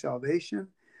of my salvation.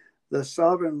 The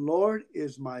sovereign Lord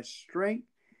is my strength.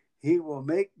 He will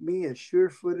make me as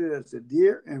sure-footed as a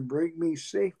deer and bring me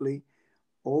safely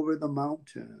over the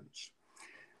mountains.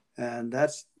 And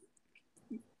that's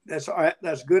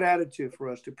good attitude for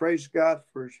us, to praise God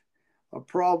for a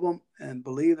problem and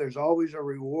believe there's always a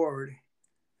reward,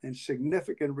 and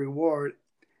significant reward,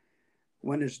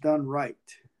 when it's done right.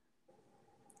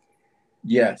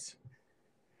 Yes.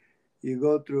 You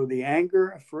go through the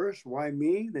anger first, why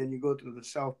me? Then you go through the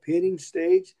self-pitying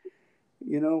stage,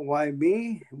 why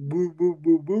me? Boo, boo,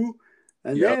 boo, boo.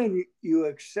 And Yep. then you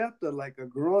accept it like a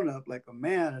grown-up, like a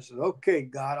man, and says, okay,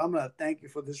 God, I'm going to thank you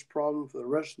for this problem for the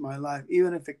rest of my life,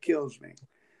 even if it kills me.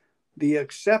 The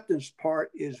acceptance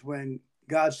part is when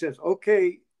God says,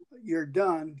 okay, you're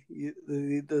done.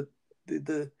 The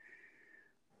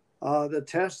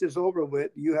test is over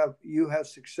with. You have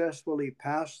successfully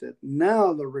passed it.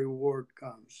 Now the reward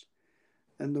comes,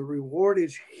 and the reward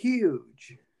is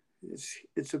huge.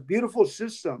 It's a beautiful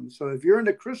system. So if you're in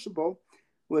the crucible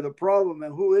with a problem,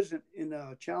 and who isn't in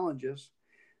challenges,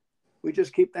 we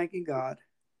just keep thanking God,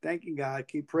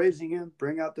 keep praising Him,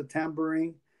 bring out the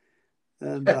tambourine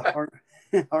and the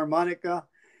harmonica.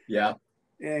 Yeah.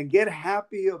 And get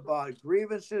happy about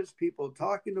grievances, people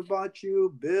talking about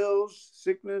you, bills,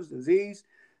 sickness, disease.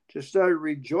 Just start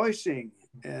rejoicing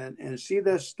and see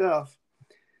that stuff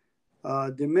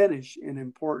diminish in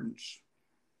importance.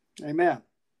 Amen.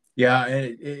 Yeah.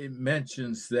 And it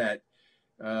mentions that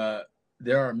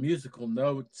there are musical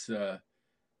notes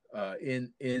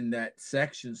in that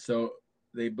section. So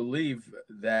they believe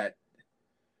that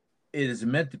it is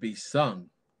meant to be sung.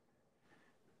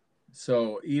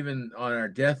 So even on our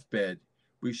deathbed,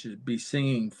 we should be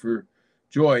singing for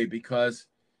joy, because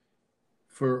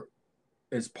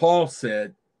as Paul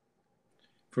said,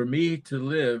 for me to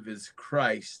live is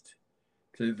Christ,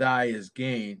 to die is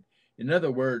gain. In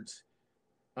other words,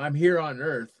 I'm here on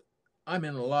earth. I'm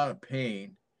in a lot of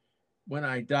pain. When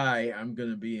I die, I'm going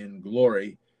to be in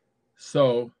glory.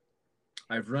 So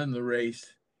I've run the race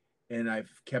and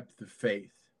I've kept the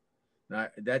faith. Now,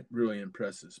 that really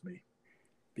impresses me.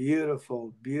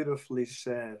 Beautiful, beautifully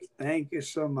said. Thank you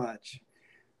so much.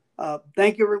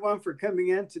 Thank you, everyone, for coming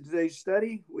in to today's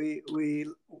study. We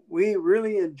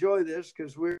really enjoy this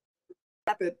because we're at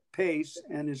rapid pace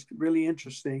and it's really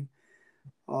interesting.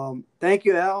 Thank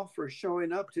you, Al, for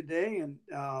showing up today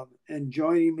and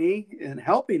joining me and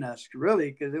helping us,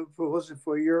 really, because if it wasn't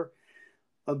for your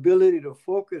ability to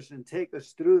focus and take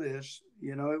us through this,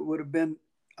 it would have been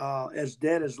as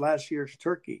dead as last year's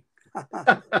turkey.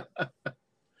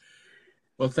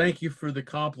 Well, thank you for the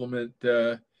compliment.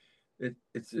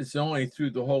 It's only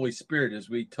through the Holy Spirit, as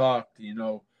we talked.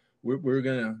 We're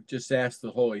going to just ask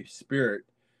the Holy Spirit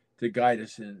to guide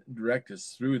us and direct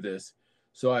us through this.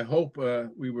 So I hope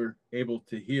we were able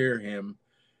to hear Him.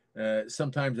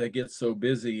 Sometimes I get so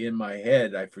busy in my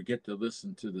head, I forget to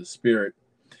listen to the Spirit.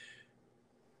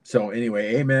 So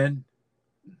anyway, amen.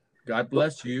 God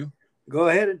bless you. Go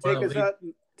ahead and take us out.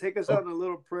 Take us out in a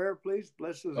little prayer, please.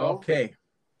 Bless us all. Okay.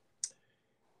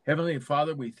 Heavenly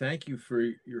Father, we thank you for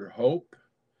your hope.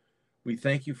 We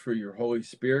thank you for your Holy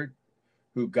Spirit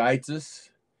who guides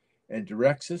us and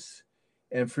directs us,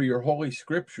 and for your Holy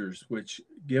Scriptures, which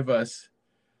give us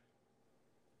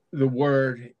the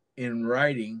word in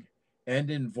writing and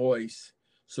in voice,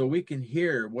 so we can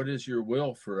hear what is your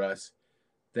will for us,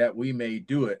 that we may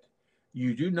do it.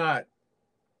 You do not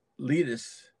lead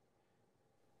us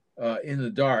in the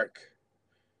dark.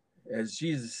 As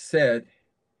Jesus said,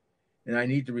 and I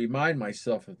need to remind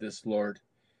myself of this, Lord,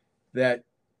 that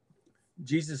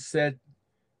Jesus said,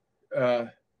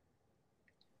 I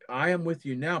am with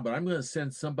you now, but I'm going to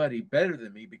send somebody better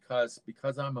than me because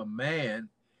I'm a man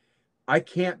I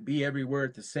can't be everywhere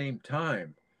at the same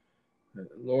time.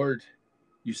 Lord,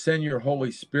 you send your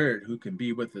Holy Spirit who can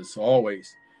be with us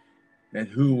always and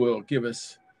who will give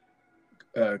us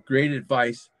great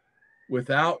advice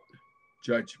without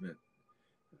judgment.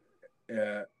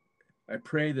 I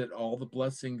pray that all the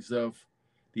blessings of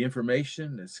the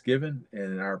information that's given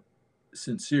and our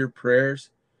sincere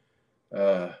prayers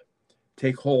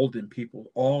take hold in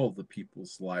all of the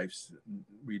people's lives.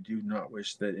 We do not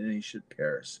wish that any should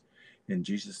perish. In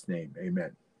Jesus' name,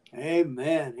 amen.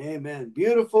 Amen. Amen.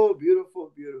 Beautiful,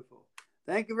 beautiful, beautiful.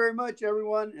 Thank you very much,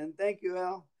 everyone. And thank you,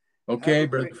 Al. Okay,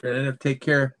 Brother Fernando, take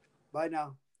care. Bye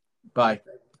now. Bye.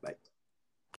 Bye.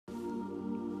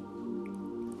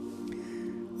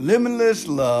 Limitless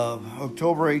Love,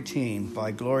 October 18,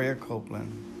 by Gloria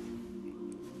Copeland.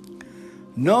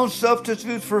 No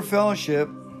substitute for fellowship.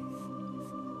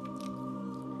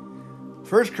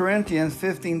 1 Corinthians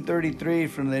 15:33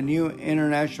 from the New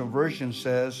International Version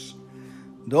says,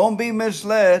 "Don't be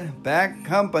misled. Bad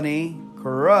company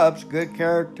corrupts good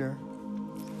character."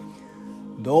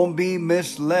 Don't be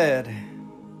misled.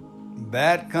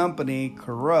 Bad company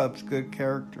corrupts good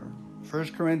character.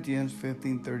 1 Corinthians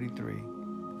 15:33.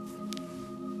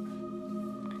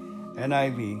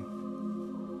 NIV.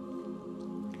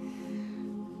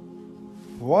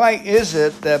 Why is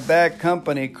it that bad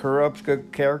company corrupts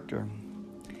good character?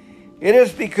 It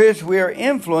is because we are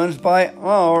influenced by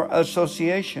our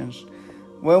associations.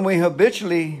 When we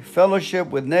habitually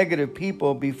fellowship with negative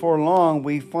people, before long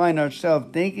we find ourselves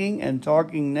thinking and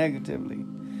talking negatively.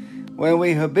 When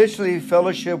we habitually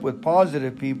fellowship with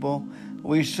positive people,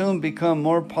 we soon become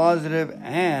more positive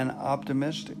and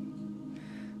optimistic.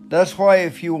 That's why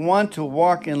if you want to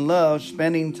walk in love,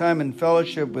 spending time in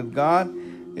fellowship with God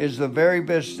is the very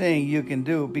best thing you can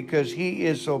do, because He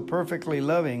is so perfectly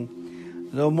loving.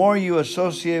 The more you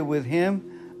associate with Him,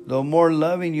 the more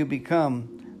loving you become.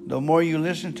 The more you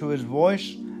listen to His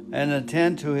voice and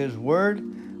attend to His word,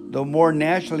 the more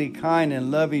naturally kind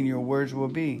and loving your words will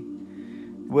be.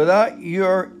 Without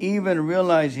your even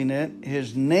realizing it,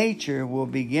 His nature will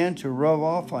begin to rub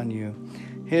off on you.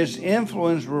 His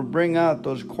influence will bring out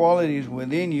those qualities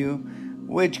within you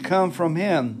which come from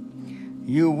Him.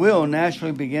 You will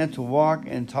naturally begin to walk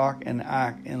and talk and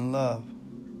act in love.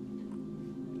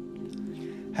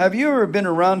 Have you ever been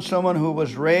around someone who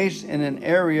was raised in an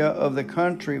area of the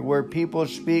country where people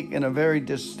speak in a very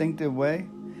distinctive way?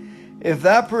 If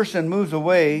that person moves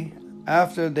away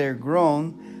after they're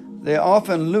grown, they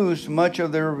often lose much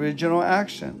of their original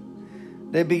accent.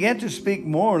 They begin to speak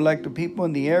more like the people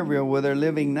in the area where they're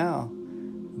living now.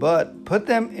 But put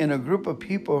them in a group of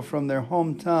people from their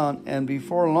hometown, and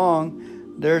before long,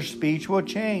 their speech will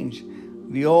change.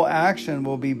 The old accent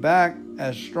will be back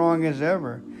as strong as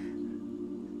ever.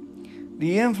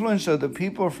 The influence of the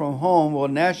people from home will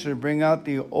naturally bring out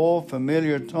the old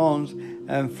familiar tones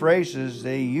and phrases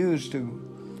they used to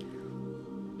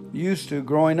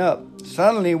growing up.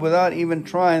 Suddenly, without even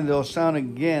trying, they'll sound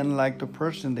again like the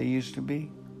person they used to be.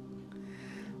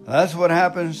 That's what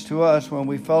happens to us when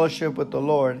we fellowship with the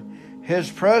Lord.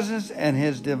 His presence and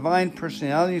His divine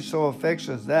personality so affects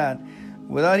us that,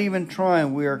 without even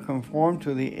trying, we are conformed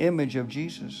to the image of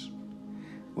Jesus.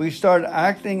 We start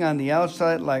acting on the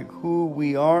outside like who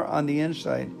we are on the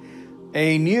inside.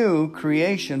 A new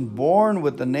creation born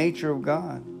with the nature of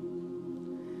God.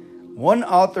 One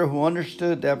author who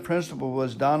understood that principle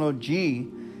was Donald G.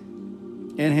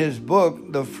 In his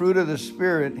book, The Fruit of the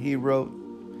Spirit, he wrote,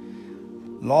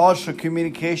 "Loss of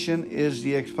communication is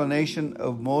the explanation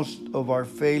of most of our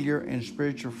failure in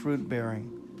spiritual fruit bearing."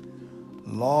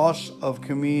 Loss of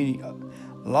communion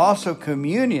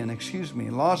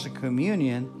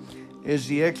is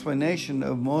the explanation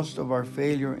of most of our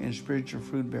failure in spiritual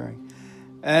fruit bearing.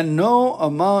 And no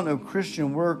amount of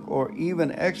Christian work or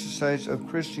even exercise of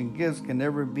Christian gifts can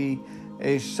ever be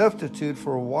a substitute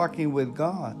for walking with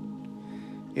God.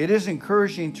 It is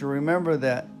encouraging to remember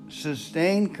that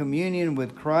sustained communion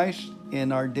with Christ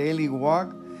in our daily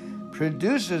walk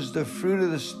produces the fruit of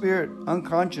the Spirit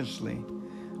unconsciously.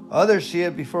 Others see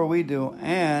it before we do,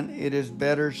 and it is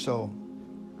better so.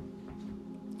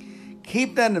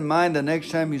 Keep that in mind the next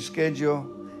time your schedule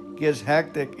gets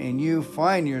hectic and you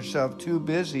find yourself too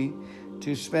busy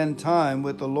to spend time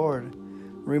with the Lord.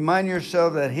 Remind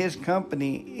yourself that His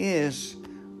company is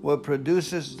what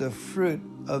produces the fruit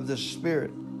of the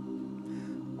Spirit.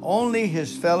 Only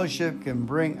His fellowship can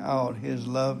bring out His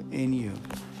love in you.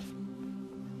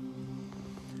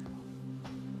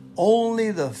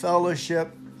 Only the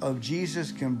fellowship of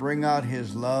Jesus can bring out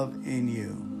His love in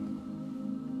you.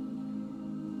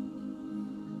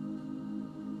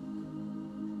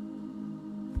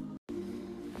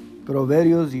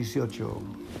 Proverbios 18.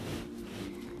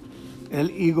 El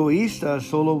egoísta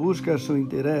solo busca su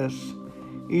interés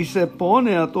y se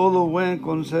opone a todo buen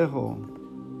consejo.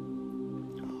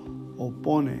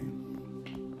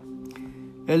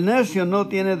 El necio no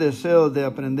tiene deseo de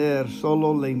aprender,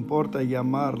 solo le importa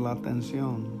llamar la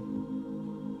atención.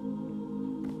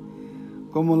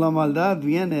 Como la maldad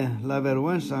viene la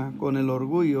vergüenza, con el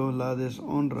orgullo la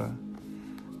deshonra.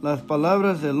 Las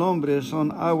palabras del hombre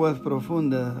son aguas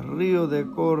profundas, río de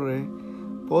corre,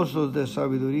 pozos de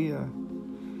sabiduría.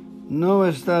 No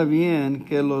está bien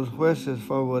que los jueces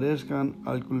favorezcan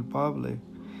al culpable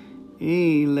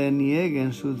y le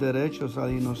nieguen sus derechos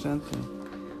al inocente.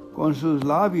 Con sus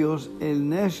labios el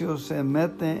necio se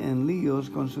mete en líos,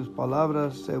 con sus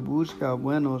palabras se busca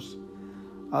buenos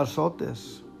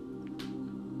azotes.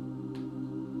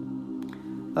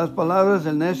 Las palabras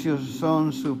del necio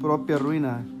son su propia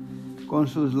ruina, con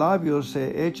sus labios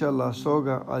se echa la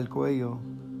soga al cuello.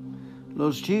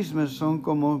 Los chismes son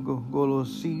como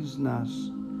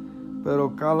golosinas,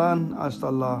 pero calan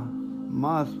hasta la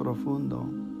más profundo.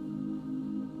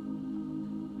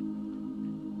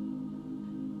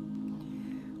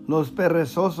 Los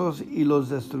perezosos y los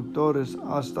destructores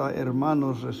hasta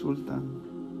hermanos resultan.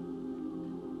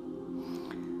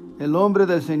 El nombre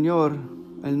del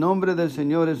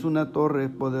Señor es una torre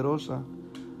poderosa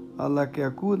a la que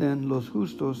acuden los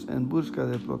justos en busca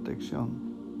de protección.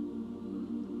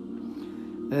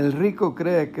 El rico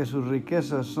cree que sus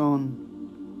riquezas son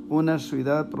una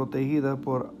ciudad protegida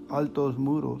por altos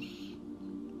muros.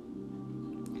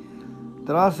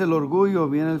 Tras el orgullo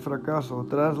viene el fracaso,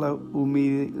 tras la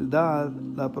humildad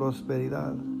la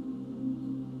prosperidad.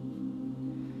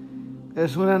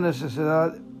 Es una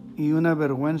necesidad y una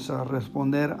vergüenza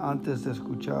responder antes de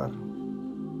escuchar.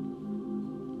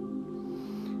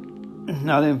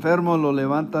 Al enfermo lo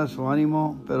levanta su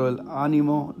ánimo, pero el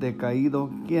ánimo decaído,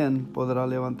 ¿quién podrá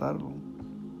levantarlo?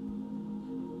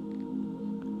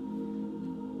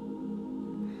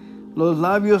 Los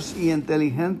labios y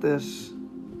inteligentes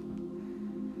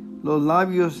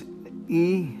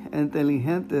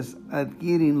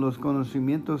adquieren los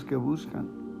conocimientos que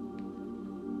buscan.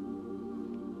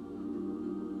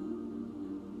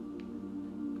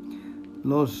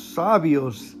 Los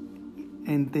sabios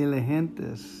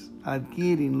inteligentes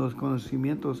adquieren los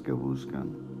conocimientos que buscan.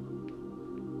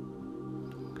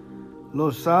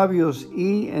 Los sabios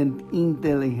y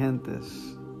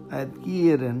inteligentes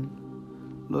adquieren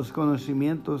los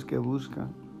conocimientos que buscan.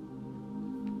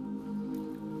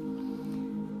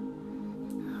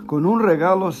 Con un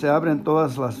regalo se abren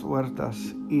todas las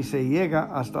puertas y se llega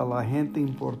hasta la gente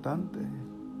importante.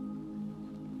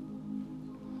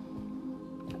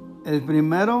 El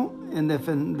primero en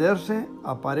defenderse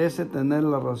parece tener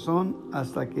la razón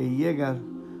hasta que llega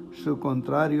su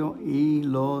contrario y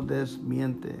lo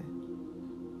desmiente.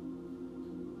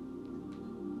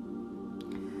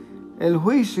 El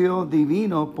juicio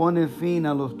divino pone fin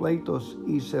a los pleitos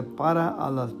y separa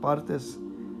a las partes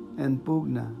en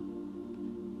pugna.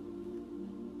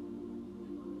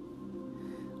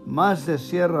 Más se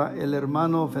cierra el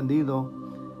hermano ofendido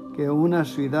que una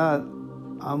ciudad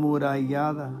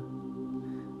amurallada.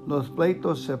 Los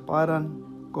pleitos se paran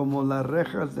como las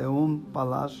rejas de un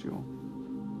palacio.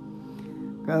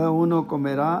 Cada uno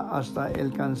comerá hasta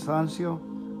el cansancio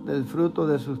del fruto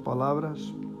de sus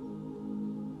palabras.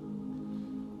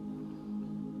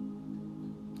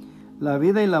 La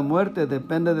vida y la muerte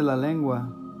dependen de la lengua.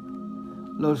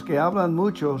 Los que hablan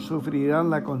mucho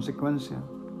sufrirán la consecuencia.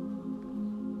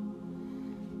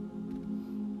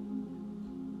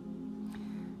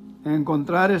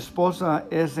 Encontrar esposa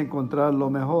es encontrar lo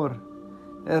mejor,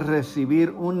 es recibir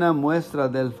una muestra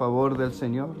del favor del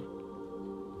Señor.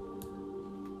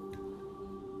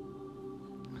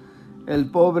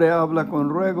 El pobre habla con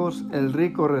ruegos, el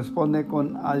rico responde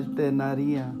con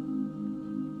altanería.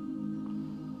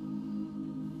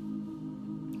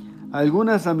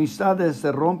 Algunas amistades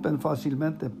se rompen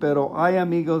fácilmente, pero hay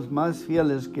amigos más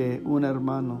fieles que un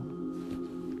hermano.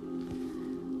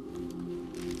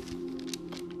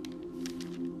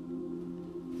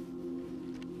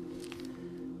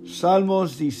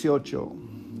 Salmos 18.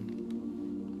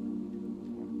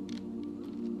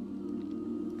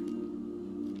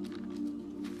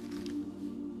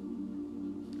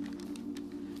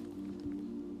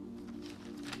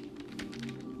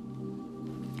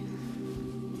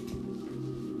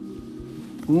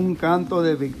 Un canto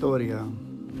de victoria.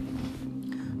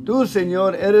 Tú,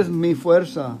 Señor, eres mi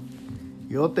fuerza.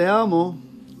 Yo te amo.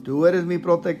 Tú eres mi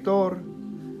protector,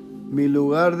 mi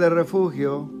lugar de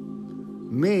refugio,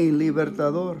 mi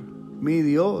libertador, mi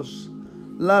Dios,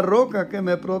 la roca que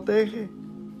me protege.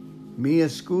 mi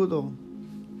escudo,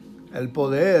 el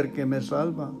poder que me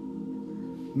salva,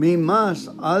 mi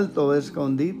más alto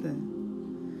escondite.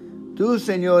 Tú,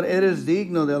 Señor, eres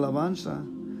digno de alabanza.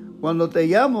 Cuando te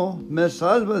llamo, me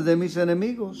salvas de mis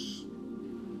enemigos.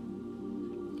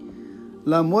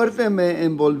 La muerte me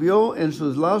envolvió en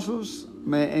sus lazos,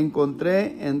 me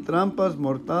encontré en trampas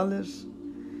mortales.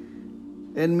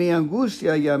 En mi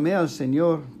angustia llamé al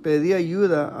Señor, pedí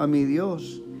ayuda a mi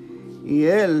Dios, y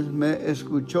Él me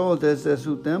escuchó desde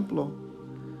su templo.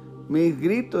 Mis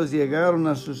gritos llegaron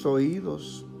a sus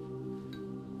oídos.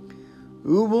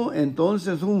 Hubo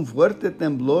entonces un fuerte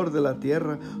temblor de la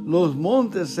tierra. Los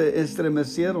montes se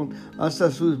estremecieron hasta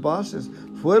sus bases.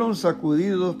 Fueron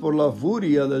sacudidos por la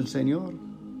furia del Señor.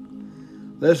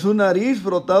 De su nariz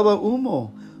brotaba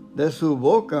humo, de su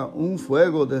boca un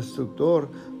fuego destructor.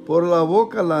 Por la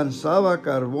boca lanzaba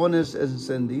carbones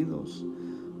encendidos.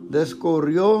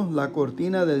 Descorrió la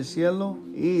cortina del cielo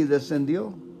y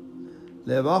descendió.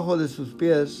 Debajo de sus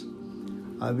pies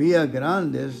había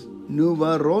grandes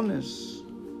nubarrones.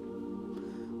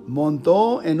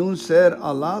 Montó en un ser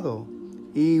alado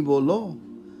y voló,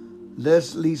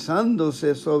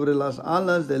 deslizándose sobre las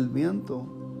alas del viento.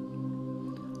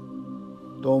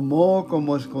 Tomó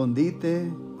como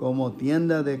escondite, como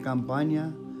tienda de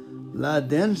campaña, la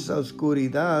densa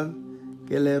oscuridad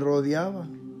que le rodeaba.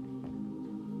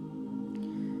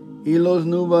 Y los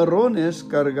nubarrones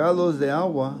cargados de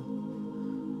agua,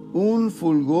 un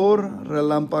fulgor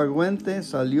relampagueante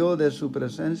salió de su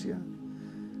presencia,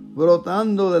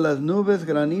 brotando de las nubes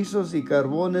granizos y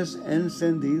carbones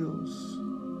encendidos.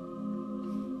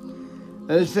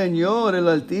 El Señor, el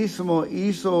Altísimo,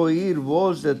 hizo oír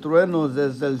voz de truenos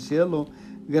desde el cielo,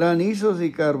 granizos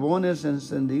y carbones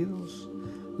encendidos.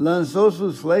 Lanzó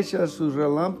sus flechas, sus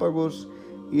relámpagos,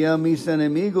 y a mis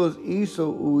enemigos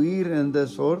hizo huir en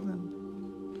desorden.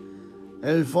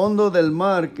 El fondo del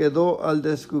mar quedó al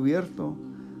descubierto,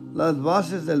 las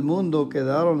bases del mundo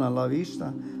quedaron a la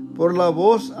vista, por la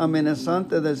voz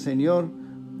amenazante del Señor,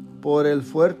 por el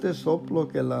fuerte soplo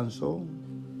que lanzó.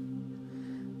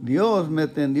 Dios me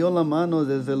tendió la mano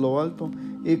desde lo alto,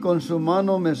 y con su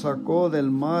mano me sacó del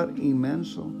mar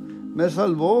inmenso. Me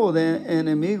salvó de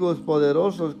enemigos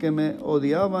poderosos que me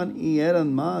odiaban y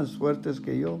eran más fuertes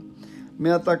que yo.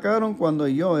 Me atacaron cuando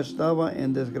yo estaba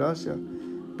en desgracia,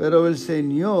 pero el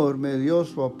Señor me dio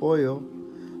su apoyo.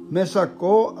 Me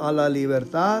sacó a la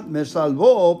libertad, me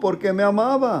salvó porque me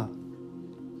amaba.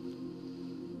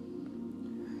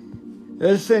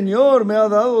 El Señor me ha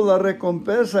dado la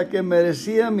recompensa que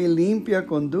merecía mi limpia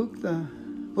conducta,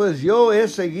 pues yo he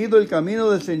seguido el camino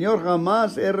del Señor,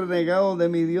 jamás he renegado de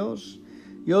mi Dios.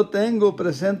 Yo tengo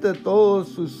presente todos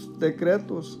sus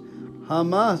decretos,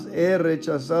 jamás he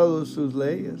rechazado sus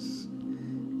leyes.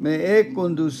 Me he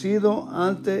conducido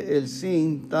ante él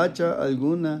sin tacha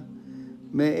alguna,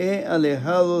 me he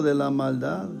alejado de la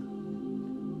maldad.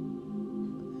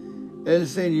 El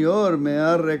Señor me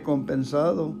ha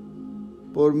recompensado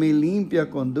por mi limpia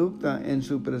conducta en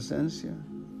su presencia.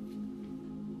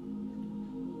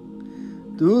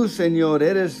 Tú, Señor,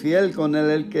 eres fiel con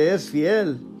el que es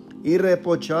fiel,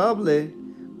 irreprochable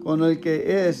con el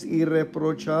que es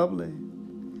irreprochable,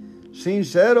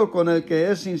 sincero con el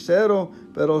que es sincero,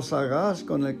 pero sagaz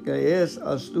con el que es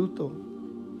astuto.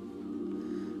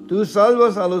 Tú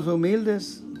salvas a los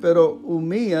humildes, pero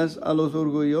humillas a los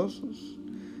orgullosos.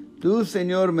 Tú,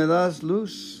 Señor, me das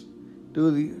luz.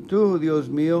 Tú, Dios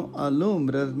mío,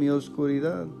 alumbras mi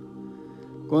oscuridad.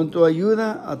 Con tu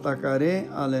ayuda atacaré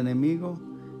al enemigo,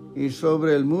 y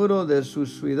sobre el muro de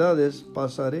sus ciudades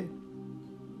pasaré.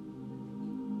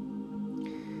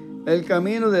 El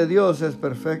camino de Dios es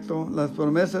perfecto, las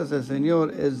promesas del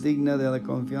Señor es digna de la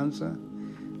confianza.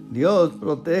 Dios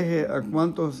protege a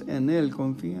cuantos en Él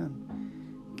confían.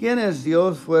 ¿Quién es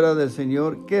Dios fuera del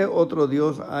Señor? ¿Qué otro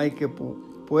Dios hay que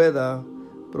pueda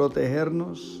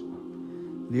protegernos?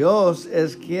 Dios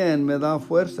es quien me da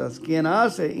fuerzas, quien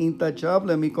hace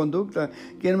intachable mi conducta,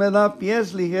 quien me da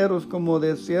pies ligeros como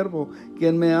de ciervo,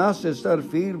 quien me hace estar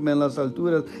firme en las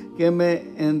alturas, quien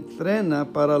me entrena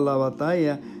para la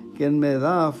batalla, quien me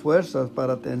da fuerzas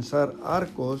para tensar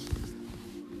arcos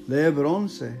de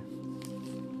bronce.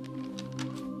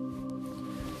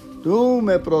 Tú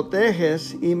me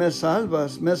proteges y me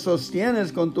salvas, me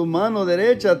sostienes con tu mano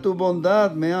derecha, tu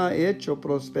bondad me ha hecho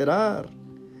prosperar.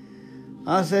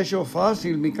 Has hecho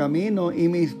fácil mi camino y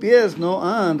mis pies no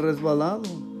han resbalado.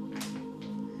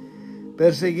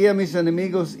 Perseguí a mis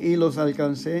enemigos y los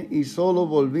alcancé, y solo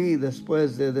volví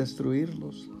después de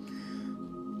destruirlos.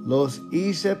 Los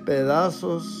hice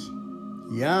pedazos,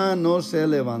 ya no se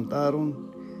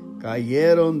levantaron,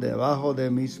 cayeron debajo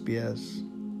de mis pies.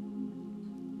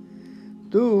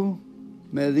 Tú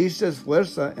me diste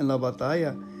fuerza en la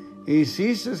batalla,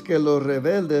 hiciste que los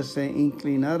rebeldes se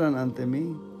inclinaran ante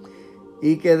mí,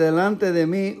 y que delante de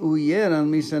mí huyeran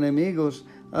mis enemigos.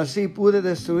 Así pude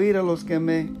destruir a los que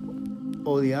me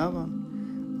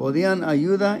odiaban. Podían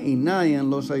ayuda y nadie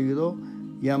los ayudó.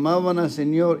 Llamaban al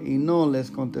Señor y no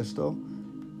les contestó.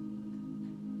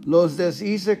 Los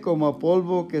deshice como a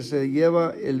polvo que se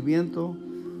lleva el viento.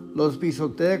 Los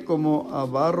pisoteé como a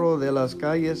barro de las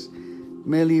calles.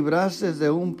 Me libraste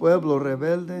de un pueblo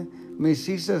rebelde. Me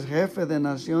hiciste jefe de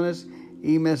naciones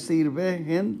y me sirve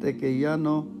gente que ya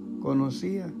no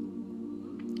conocía.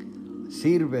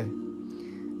 Sirve.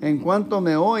 En cuanto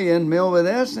me oyen, me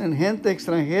obedecen. Gente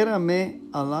extranjera me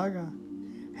halaga.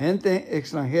 Gente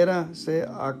extranjera se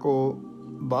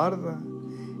acobarda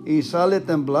y sale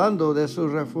temblando de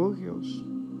sus refugios.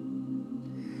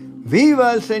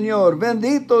 Viva el Señor,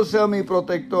 bendito sea mi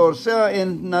protector, sea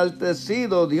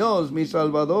enaltecido Dios, mi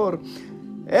Salvador.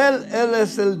 Él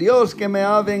es el Dios que me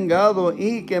ha vengado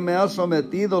y que me ha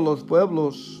sometido los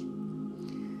pueblos.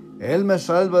 Él me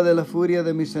salva de la furia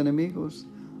de mis enemigos,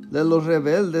 de los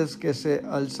rebeldes que se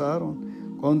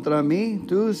alzaron contra mí.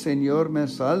 Tú, Señor, me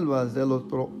salvas de los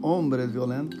hombres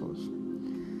violentos.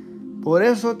 Por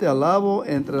eso te alabo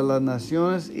entre las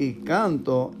naciones y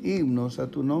canto himnos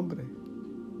a tu nombre.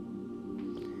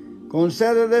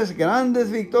 Concédeles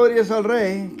grandes victorias al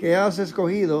rey que has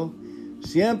escogido.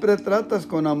 Siempre tratas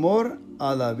con amor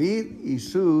a David y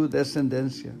su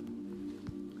descendencia.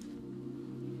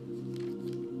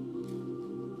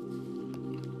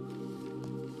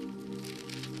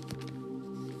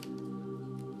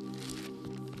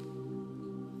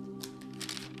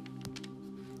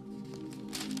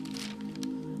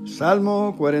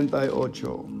 Salmo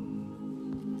 48.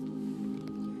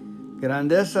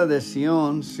 Grandeza de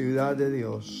Sión, ciudad de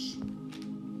Dios.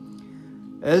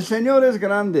 El Señor es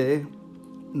grande,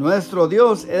 nuestro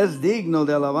Dios es digno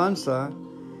de alabanza,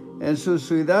 en su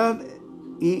ciudad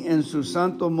y en su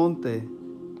santo monte.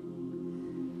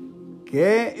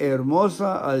 Qué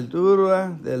hermosa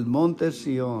altura del monte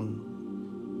Sión.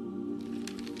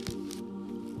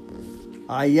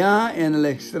 Allá en el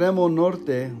extremo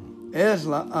norte es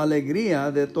la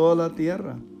alegría de toda la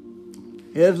tierra.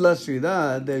 Es la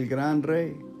ciudad del gran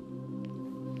rey.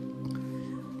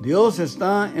 Dios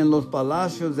está en los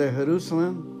palacios de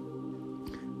Jerusalén.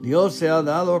 Dios se ha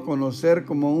dado a conocer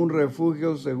como un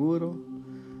refugio seguro,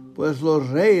 pues los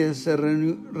reyes se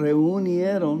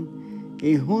reunieron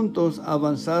y juntos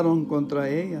avanzaron contra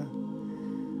ella.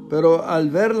 Pero al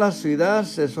ver la ciudad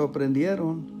se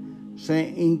sorprendieron,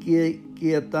 se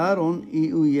inquietaron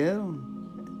y huyeron.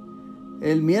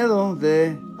 El miedo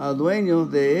de adueños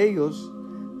de ellos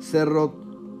se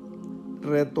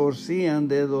retorcían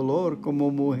de dolor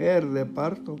como mujer de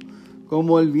parto,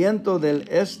 como el viento del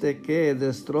este que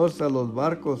destroza los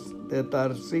barcos de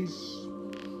Tarsis.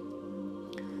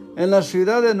 En la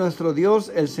ciudad de nuestro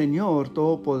Dios, el Señor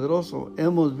Todopoderoso,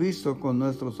 hemos visto con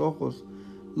nuestros ojos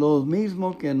lo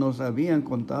mismo que nos habían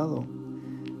contado.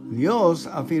 Dios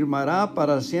afirmará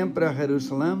para siempre a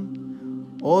Jerusalén.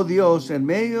 Oh Dios, en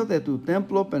medio de tu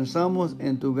templo pensamos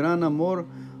en tu gran amor.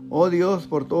 Oh Dios,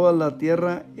 por toda la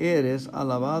tierra eres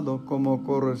alabado como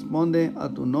corresponde a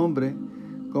tu nombre,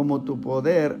 como tu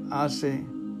poder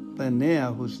planea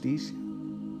justicia.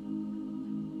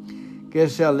 Que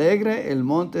se alegre el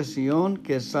monte Sión,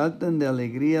 que salten de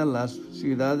alegría las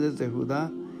ciudades de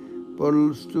Judá por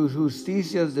tus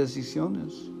justicias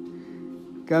decisiones.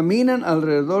 Caminen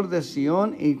alrededor de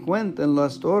Sión y cuenten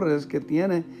las torres que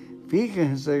tiene.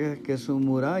 Fíjense que su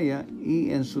muralla y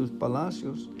en sus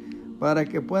palacios, para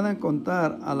que puedan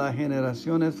contar a las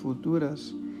generaciones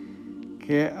futuras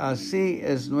que así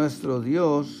es nuestro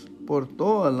Dios por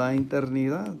toda la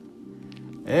eternidad.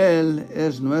 Él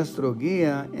es nuestro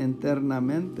guía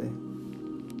eternamente.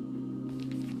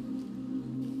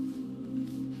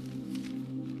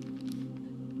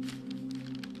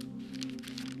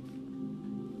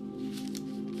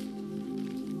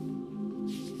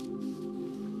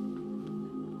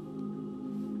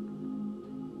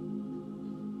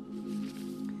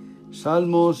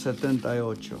 Salmo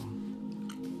 78.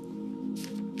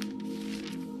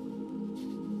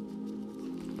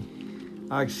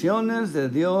 Acciones de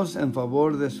Dios en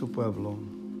favor de su pueblo.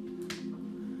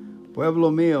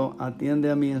 Pueblo mío, atiende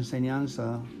a mi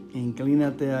enseñanza,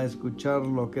 inclínate a escuchar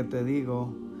lo que te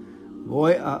digo.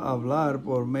 Voy a hablar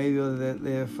por medio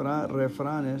de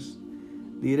refranes,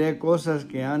 diré cosas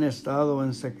que han estado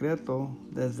en secreto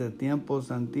desde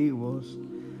tiempos antiguos,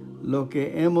 lo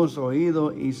que hemos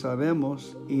oído y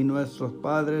sabemos y nuestros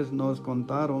padres nos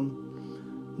contaron,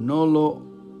 no lo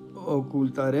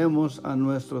ocultaremos a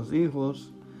nuestros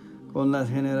hijos, Con las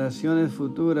generaciones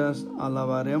futuras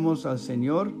alabaremos al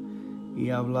Señor y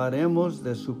hablaremos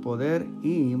de su poder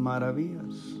y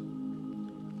maravillas.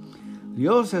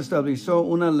 Dios estableció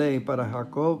una ley para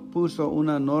Jacob, puso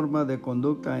una norma de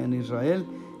conducta en Israel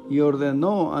y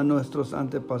ordenó a nuestros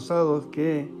antepasados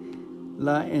que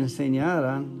la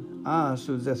enseñaran a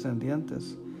sus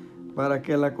descendientes, para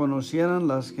que la conocieran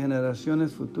las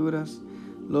generaciones futuras,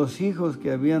 los hijos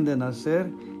que habían de nacer,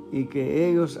 y que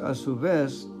ellos a su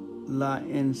vez la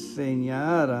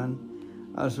enseñaran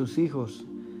a sus hijos,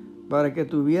 para que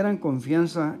tuvieran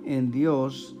confianza en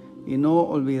Dios y no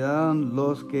olvidaran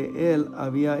los que Él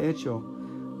había hecho,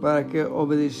 para que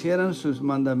obedecieran sus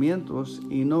mandamientos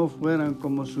y no fueran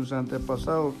como sus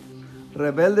antepasados,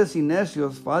 rebeldes y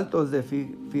necios, faltos de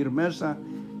firmeza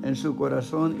en su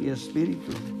corazón y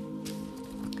espíritu.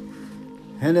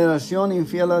 Generación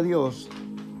infiel a Dios.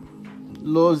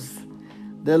 Los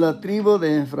de la tribu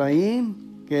de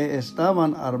Efraín, que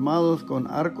estaban armados con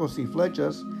arcos y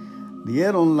flechas,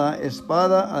 dieron la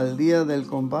espada al día del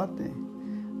combate.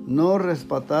 No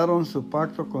respetaron su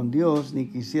pacto con Dios ni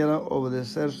quisieron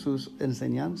obedecer sus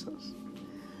enseñanzas.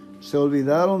 Se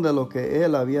olvidaron de lo que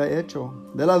Él había hecho,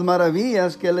 de las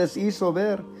maravillas que les hizo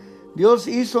ver. Dios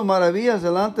hizo maravillas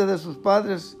delante de sus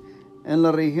padres en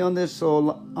la región de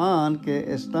Zoán,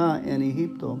 que está en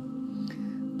Egipto.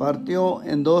 Partió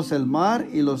en dos el mar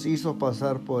y los hizo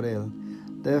pasar por él.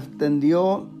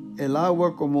 Tendió el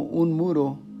agua como un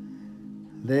muro.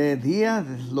 De día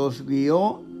los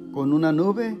guió con una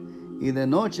nube y de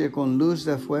noche con luz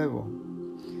de fuego.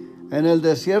 En el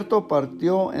desierto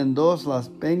partió en dos las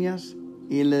peñas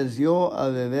y les dio a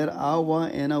beber agua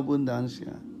en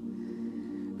abundancia.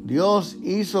 Dios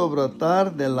hizo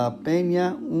brotar de la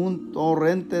peña un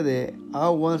torrente de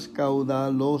aguas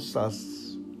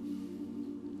caudalosas.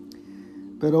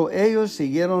 Pero ellos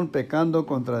siguieron pecando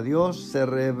contra Dios, se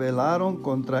rebelaron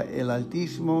contra el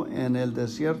Altísimo en el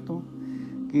desierto.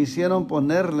 Quisieron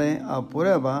ponerle a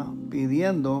prueba,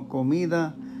 pidiendo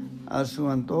comida a su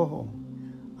antojo.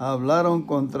 Hablaron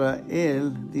contra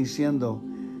él, diciendo: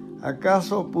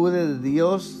 ¿acaso puede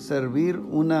Dios servir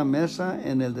una mesa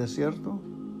en el desierto?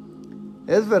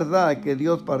 Es verdad que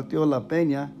Dios partió la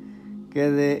peña, que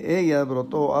de ella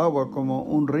brotó agua como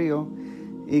un río,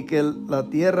 y que la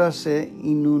tierra se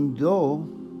inundó,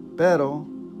 pero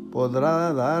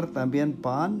 ¿podrá dar también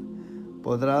pan?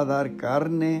 ¿Podrá dar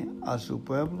carne a su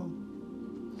pueblo?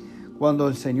 Cuando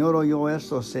el Señor oyó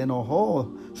esto, se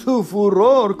enojó. Su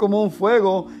furor como un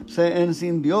fuego se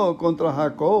encendió contra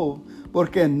Jacob,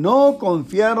 porque no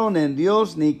confiaron en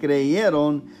Dios ni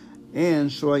creyeron en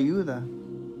su ayuda.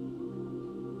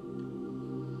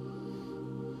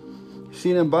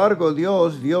 Sin embargo,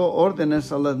 Dios dio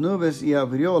órdenes a las nubes y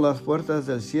abrió las puertas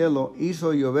del cielo,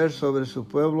 hizo llover sobre su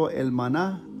pueblo el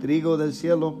maná, trigo del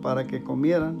cielo, para que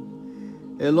comieran.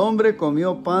 El hombre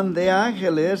comió pan de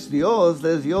ángeles, Dios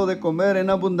les dio de comer en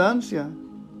abundancia.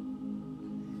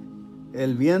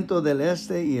 El viento del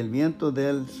este y el viento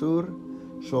del sur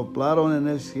soplaron en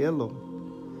el cielo.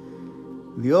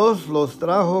 Dios los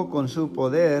trajo con su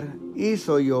poder,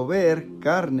 hizo llover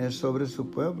carne sobre su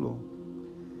pueblo.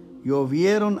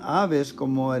 Llovieron aves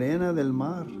como arena del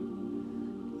mar.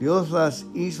 Dios las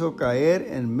hizo caer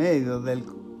en medio del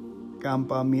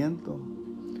campamento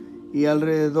y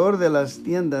alrededor de las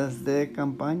tiendas de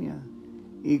campaña,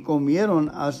 y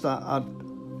comieron hasta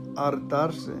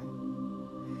hartarse.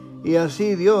 Y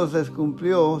así Dios les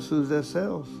cumplió sus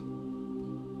deseos.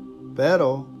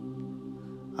 Pero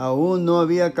aún no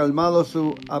había calmado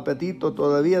su apetito,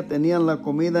 todavía tenían la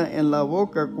comida en la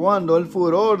boca cuando el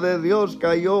furor de Dios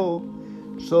cayó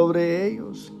sobre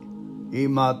ellos y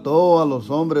mató a los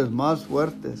hombres más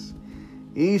fuertes,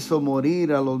 hizo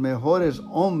morir a los mejores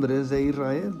hombres de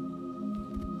Israel.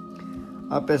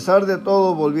 A pesar de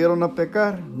todo, volvieron a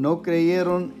pecar, no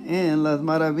creyeron en las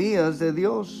maravillas de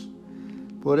Dios.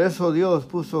 Por eso Dios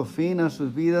puso fin a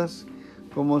sus vidas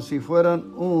como si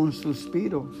fueran un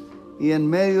suspiro, y en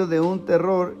medio de un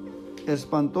terror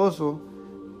espantoso.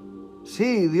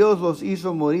 Sí, Dios los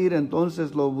hizo morir,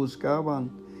 entonces lo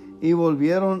buscaban, y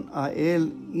volvieron a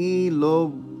Él y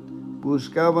lo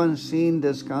buscaban sin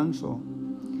descanso.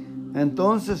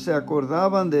 Entonces se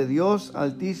acordaban de Dios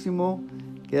Altísimo,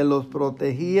 que los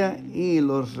protegía y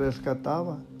los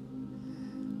rescataba.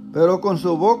 Pero con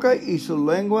su boca y su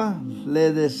lengua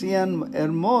le decían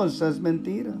hermosas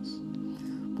mentiras,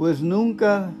 pues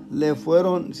nunca le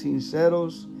fueron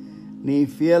sinceros ni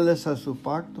fieles a su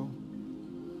pacto.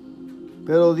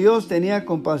 Pero Dios tenía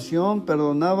compasión,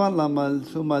 perdonaba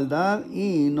su maldad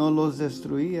y no los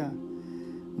destruía.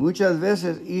 Muchas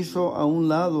veces hizo a un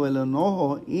lado el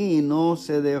enojo y no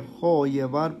se dejó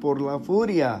llevar por la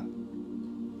furia.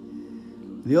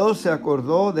 Dios se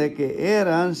acordó de que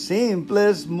eran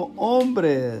simples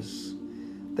hombres,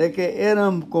 de que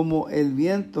eran como el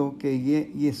viento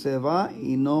que se va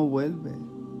y no vuelve.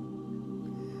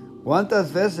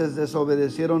 ¿Cuántas veces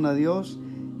desobedecieron a Dios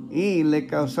y le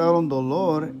causaron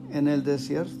dolor en el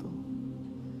desierto?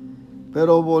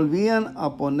 Pero volvían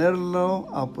a ponerlo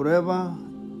a prueba,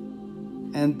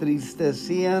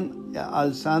 entristecían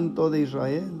al Santo de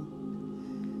Israel.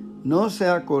 No se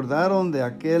acordaron de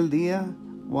aquel día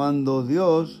cuando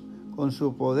Dios, con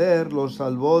su poder, los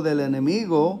salvó del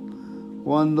enemigo,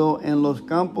 cuando en los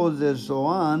campos de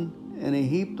Zoán, en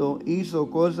Egipto, hizo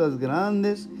cosas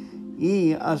grandes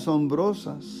y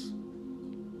asombrosas.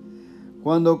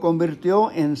 Cuando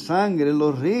convirtió en sangre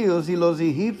los ríos y los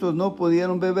egipcios no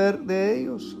pudieron beber de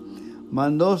ellos.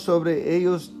 Mandó sobre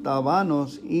ellos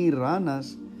tabanos y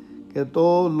ranas que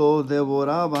todos los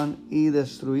devoraban y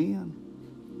destruían.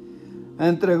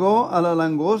 Entregó a la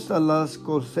langosta las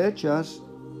cosechas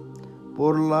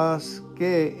por las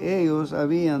que ellos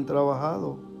habían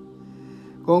trabajado.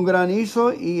 Con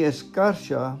granizo y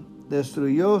escarcha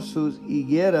destruyó sus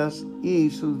higueras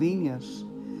y sus viñas.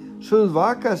 Sus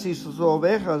vacas y sus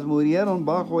ovejas murieron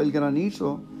bajo el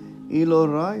granizo y los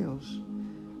rayos.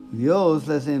 Dios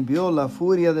les envió la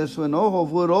furia de su enojo,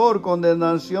 furor,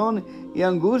 condenación y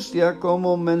angustia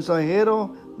como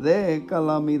mensajero de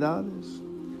calamidades.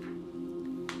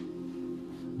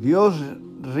 Dios,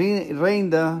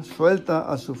 rienda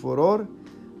suelta a su furor,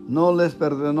 no les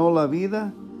perdonó la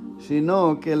vida,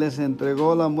 sino que les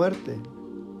entregó la muerte.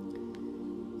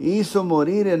 Hizo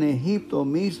morir en Egipto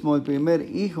mismo el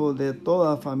primer hijo de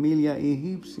toda familia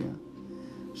egipcia.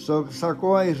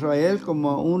 Sacó a Israel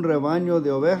como un rebaño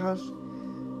de ovejas,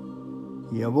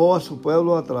 llevó a su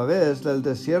pueblo a través del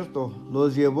desierto,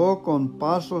 los llevó con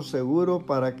paso seguro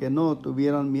para que no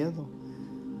tuvieran miedo.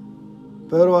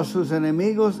 Pero a sus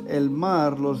enemigos el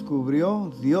mar los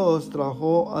cubrió. Dios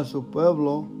trajo a su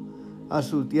pueblo a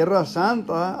su tierra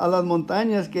santa, a las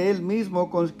montañas que él mismo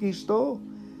conquistó.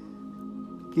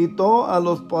 Quitó a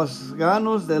los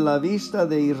paganos de la vista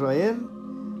de Israel,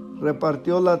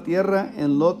 repartió la tierra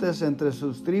en lotes entre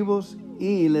sus tribus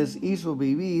y les hizo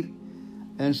vivir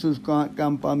en sus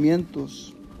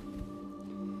campamentos.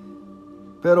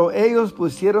 Pero ellos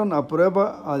pusieron a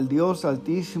prueba al Dios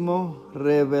Altísimo,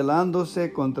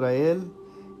 rebelándose contra él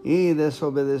y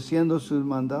desobedeciendo sus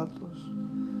mandatos.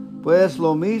 Pues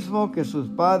lo mismo que sus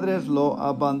padres lo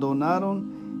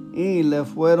abandonaron y le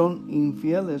fueron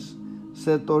infieles,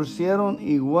 se torcieron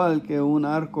igual que un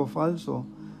arco falso,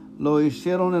 lo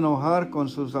hicieron enojar con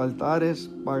sus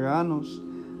altares paganos,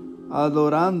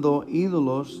 adorando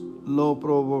ídolos, lo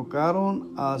provocaron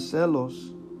a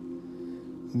celos.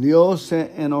 Dios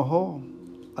se enojó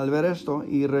al ver esto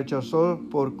y rechazó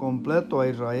por completo a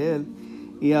Israel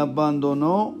y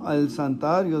abandonó al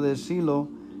santuario de Silo,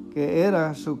 que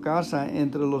era su casa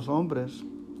entre los hombres.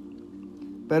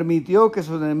 Permitió que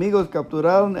sus enemigos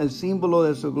capturaran el símbolo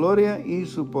de su gloria y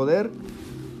su poder.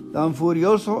 Tan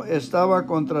furioso estaba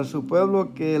contra su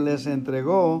pueblo que les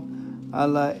entregó a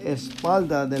la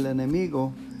espalda del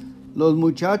enemigo. Los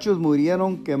muchachos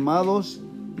murieron quemados.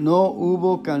 No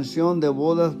hubo canción de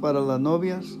bodas para las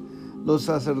novias. Los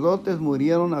sacerdotes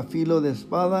murieron a filo de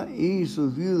espada y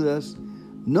sus viudas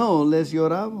no les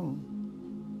lloraban.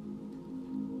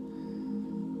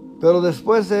 Pero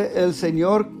después el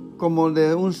Señor, como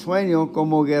de un sueño,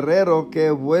 como guerrero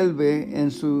que vuelve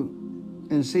en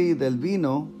sí del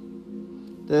vino,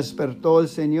 despertó el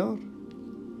Señor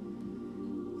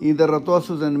y derrotó a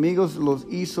sus enemigos, los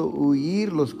hizo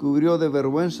huir, los cubrió de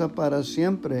vergüenza para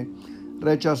siempre.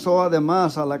 Rechazó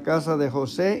además a la casa de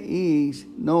José y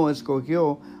no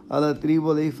escogió a la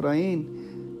tribu de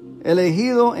Efraín.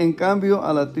 Elegido en cambio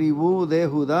a la tribu de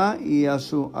Judá y a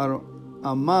su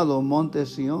amado monte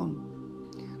Sión.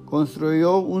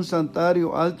 Construyó un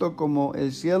santuario alto como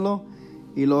el cielo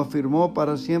y lo afirmó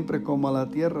para siempre como la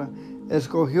tierra.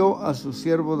 Escogió a su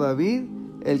siervo David,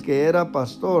 el que era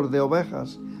pastor de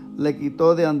ovejas. Le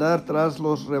quitó de andar tras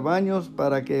los rebaños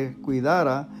para que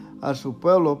cuidara a su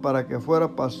pueblo, para que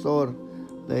fuera pastor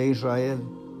de Israel.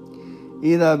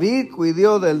 Y David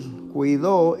cuidó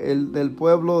del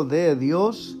pueblo de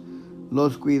Dios,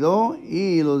 los cuidó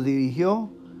y los dirigió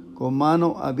con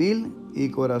mano hábil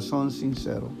y corazón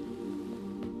sincero.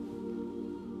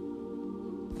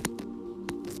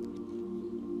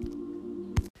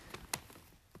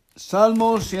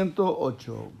 Salmo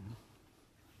 108.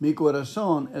 Mi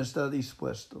corazón está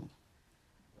dispuesto.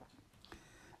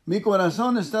 Mi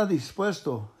corazón está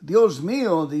dispuesto, Dios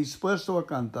mío, dispuesto a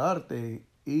cantarte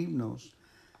himnos.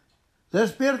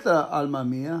 Despierta, alma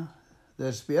mía,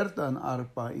 despiertan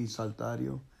arpa y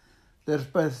saltario.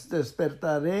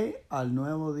 Despertaré al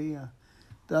nuevo día.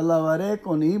 Te alabaré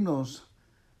con himnos,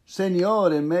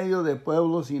 Señor, en medio de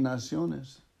pueblos y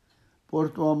naciones.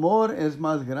 Por tu amor es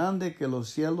más grande que los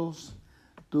cielos.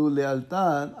 Tu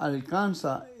lealtad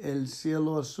alcanza el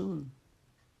cielo azul.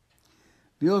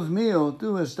 Dios mío,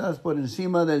 tú estás por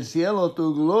encima del cielo,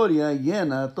 tu gloria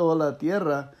llena toda la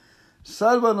tierra.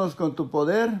 Sálvanos con tu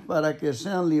poder para que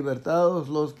sean libertados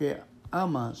los que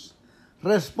amas.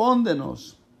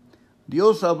 Respóndenos.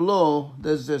 Dios habló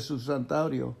desde su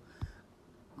santuario.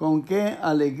 Con qué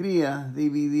alegría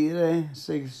dividiré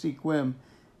Siquem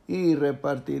y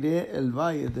repartiré el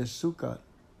valle de Succat.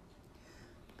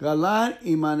 Galad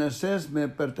y Manasés me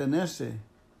pertenece.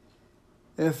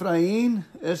 Efraín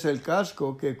es el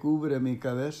casco que cubre mi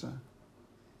cabeza.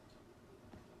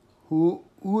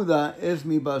 Judá es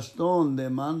mi bastón de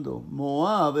mando.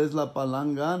 Moab es la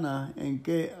palangana en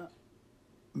que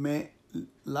me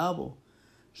lavo.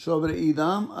 Sobre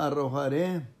Edom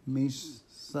arrojaré mis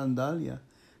sandalias.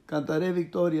 Cantaré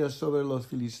victorias sobre los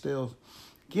filisteos.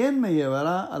 ¿Quién me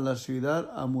llevará a la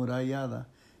ciudad amurallada?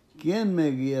 ¿Quién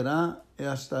me guiará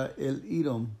hasta el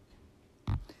Edom?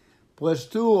 Pues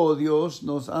tú, oh Dios,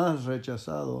 nos has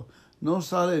rechazado. No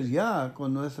sales ya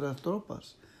con nuestras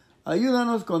tropas.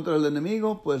 Ayúdanos contra el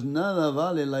enemigo, pues nada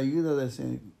vale la ayuda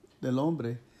del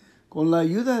hombre. Con la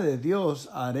ayuda de Dios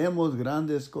haremos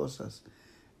grandes cosas.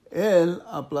 Él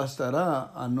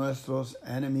aplastará a nuestros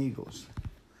enemigos.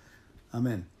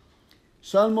 Amén.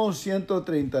 Salmo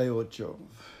 138.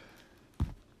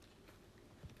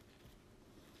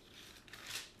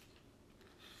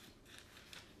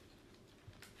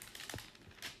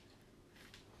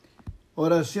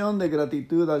 Oración de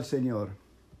gratitud al Señor.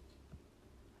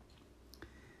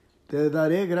 Te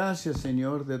daré gracias,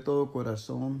 Señor, de todo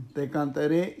corazón. Te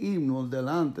cantaré himnos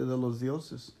delante de los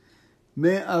dioses.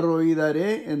 Me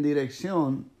arrodillaré en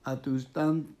dirección a tu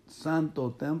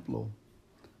santo templo,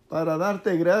 para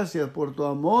darte gracias por tu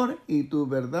amor y tu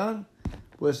verdad,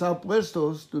 pues has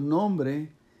puesto tu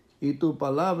nombre y tu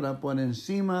palabra por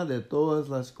encima de todas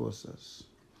las cosas.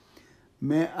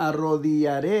 Me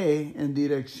arrodillaré en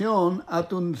dirección a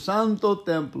tu santo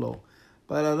templo,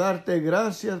 para darte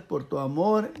gracias por tu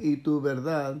amor y tu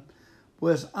verdad,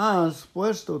 pues has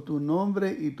puesto tu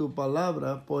nombre y tu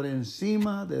palabra por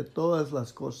encima de todas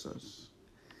las cosas.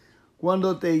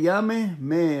 Cuando te llamé,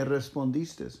 me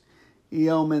respondiste y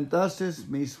aumentaste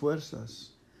mis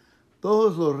fuerzas.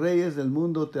 Todos los reyes del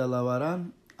mundo te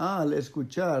alabarán al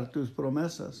escuchar tus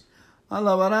promesas.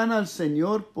 Alabarán al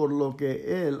Señor por lo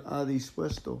que Él ha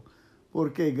dispuesto,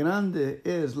 porque grande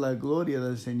es la gloria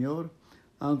del Señor.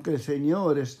 Aunque el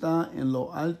Señor está en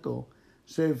lo alto,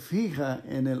 se fija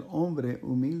en el hombre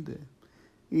humilde,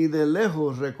 y de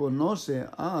lejos reconoce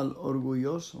al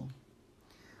orgulloso.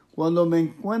 Cuando me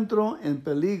encuentro en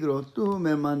peligro, tú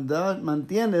me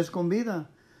mantienes con vida.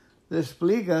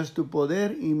 Despliegas tu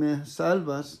poder y me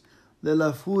salvas de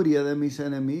la furia de mis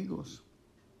enemigos.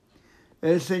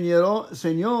 El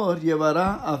Señor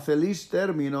llevará a feliz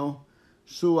término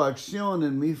su acción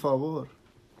en mi favor.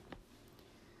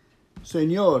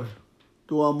 Señor,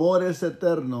 tu amor es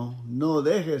eterno. No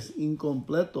dejes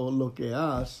incompleto lo que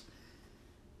has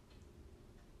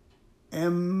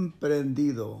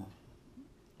emprendido.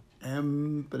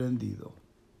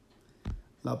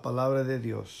 La palabra de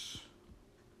Dios.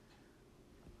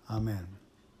 Amén.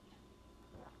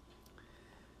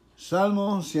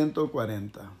 Salmo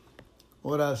 140.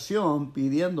 Oración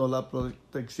pidiendo la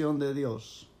protección de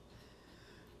Dios.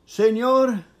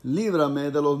 Señor,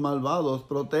 líbrame de los malvados,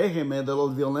 protégeme de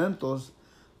los violentos,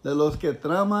 de los que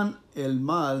traman el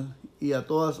mal y a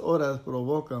todas horas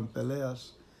provocan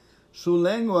peleas. Su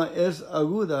lengua es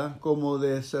aguda como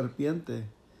de serpiente,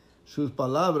 sus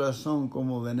palabras son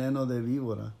como veneno de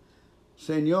víbora.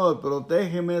 Señor,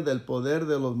 protégeme del poder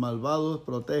de los malvados,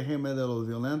 protégeme de los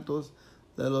violentos,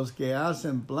 de los que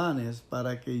hacen planes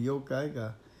para que yo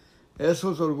caiga.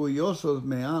 Esos orgullosos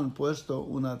me han puesto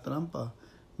una trampa.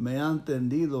 Me han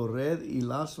tendido red y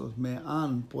lazos, me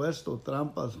han puesto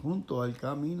trampas junto al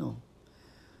camino.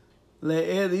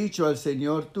 Le he dicho al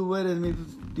Señor, tú eres mi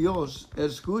Dios,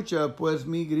 escucha pues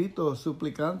mi grito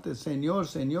suplicante. Señor,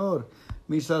 Señor,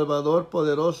 mi Salvador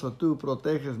poderoso, tú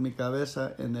proteges mi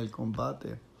cabeza en el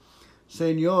combate.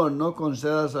 Señor, no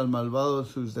concedas al malvado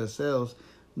sus deseos,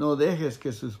 no dejes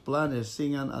que sus planes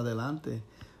sigan adelante.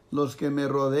 Los que me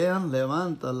rodean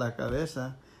levantan la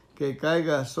cabeza, que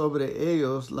caiga sobre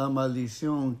ellos la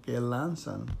maldición que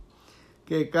lanzan.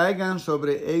 Que caigan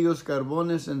sobre ellos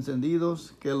carbones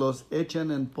encendidos, que los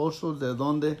echen en pozos de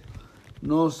donde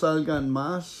no salgan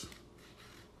más.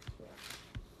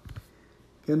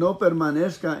 que no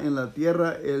permanezca en la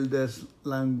tierra el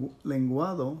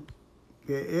deslenguado,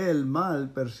 que el mal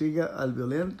persiga al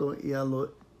violento y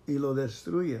lo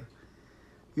destruya.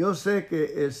 Yo sé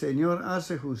que el Señor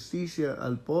hace justicia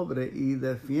al pobre y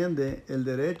defiende el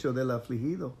derecho del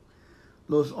afligido.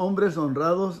 Los hombres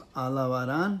honrados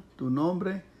alabarán tu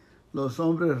nombre, los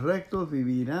hombres rectos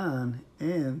vivirán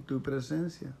en tu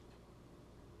presencia.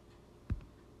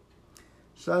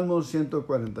 Salmo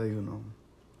 141.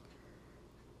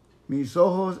 Mis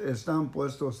ojos están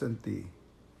puestos en ti.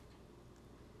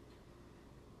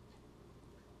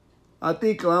 A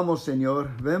ti clamo, Señor,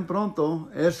 ven pronto,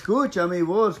 escucha mi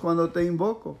voz cuando te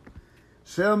invoco.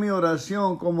 Sea mi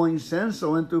oración como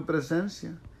incenso en tu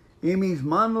presencia, y mis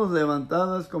manos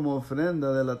levantadas como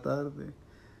ofrenda de la tarde.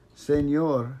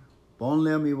 Señor,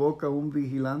 ponle a mi boca un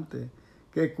vigilante,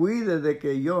 que cuide de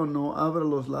que yo no abra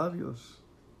los labios.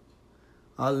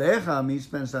 Aleja mis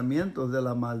pensamientos de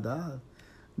la maldad.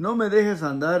 No me dejes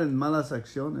andar en malas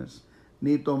acciones,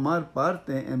 ni tomar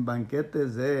parte en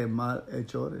banquetes de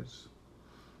malhechores.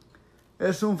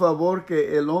 Es un favor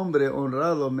que el hombre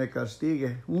honrado me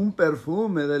castigue, un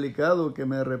perfume delicado que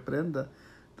me reprenda.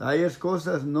 Tales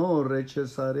cosas no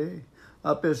rechazaré.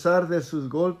 A pesar de sus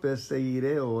golpes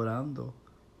seguiré orando.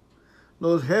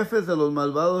 Los jefes de los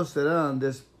malvados serán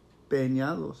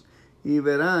despeñados y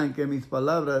verán que mis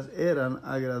palabras eran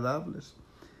agradables.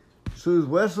 Sus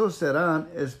huesos serán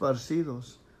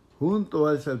esparcidos junto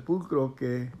al sepulcro,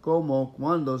 que como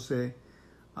cuando se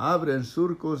abren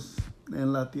surcos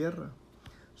en la tierra.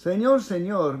 Señor,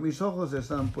 Señor, mis ojos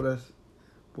están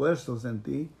puestos en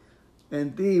ti.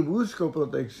 En ti busco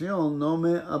protección, no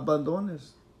me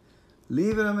abandones.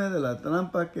 Líbrame de la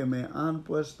trampa que me han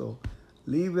puesto.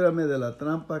 Líbrame de la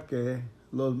trampa que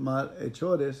los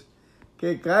malhechores,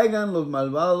 que caigan los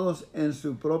malvados en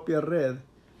su propia red,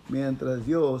 mientras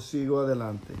yo sigo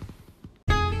adelante.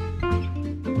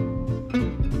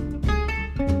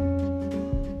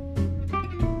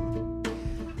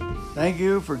 Thank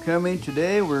you for coming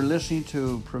today. We're listening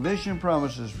to Provision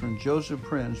Promises from Joseph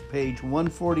Prince, page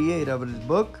 148 of his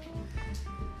book.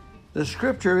 The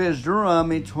scripture is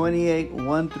Deuteronomy 28,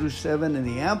 1 through 7 in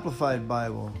the Amplified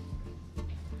Bible.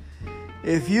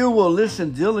 If you will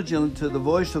listen diligently to the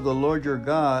voice of the Lord your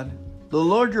God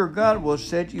will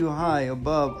set you high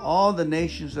above all the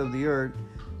nations of the earth,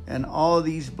 and all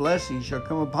these blessings shall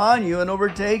come upon you and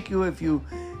overtake you if you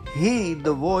heed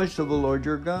the voice of the Lord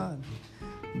your God.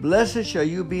 Blessed shall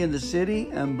you be in the city,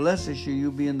 and blessed shall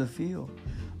you be in the field.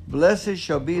 Blessed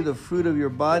shall be the fruit of your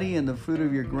body, and the fruit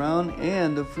of your ground,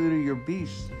 and the fruit of your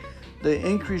beasts, the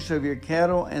increase of your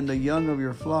cattle, and the young of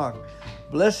your flock.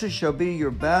 Blessed shall be your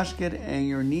basket and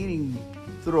your kneading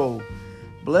trough.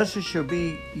 Blessed shall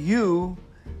be you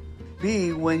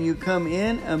be when you come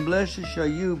in, and blessed shall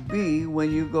you be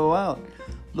when you go out.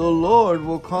 The Lord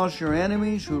will cause your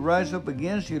enemies who rise up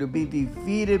against you to be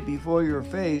defeated before your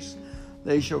face.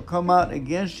 They shall come out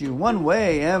against you one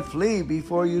way and flee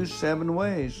before you 7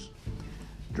 ways.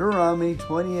 Deuteronomy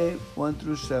 28, 1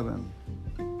 through 7.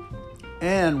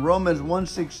 And Romans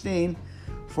 1:16,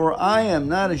 for I am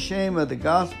not ashamed of the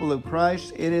gospel of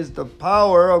Christ. It is the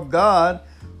power of God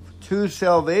to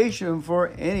salvation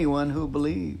for anyone who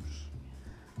believes.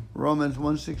 Romans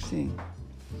 1:16.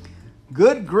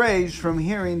 Good grades from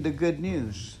hearing the good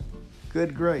news.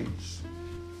 Good grades.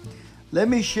 Let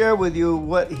me share with you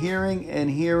what hearing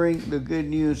the good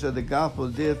news of the gospel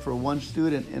did for one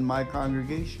student in my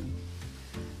congregation.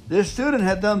 This student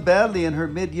had done badly in her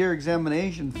mid-year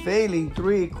examination, failing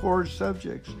 3 core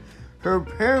subjects. Her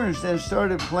parents then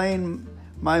started playing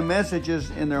my messages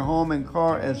in their home and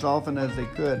car as often as they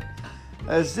could.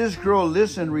 As this girl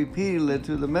listened repeatedly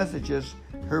to the messages,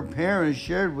 her parents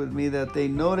shared with me that they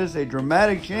noticed a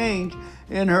dramatic change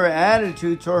in her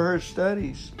attitude toward her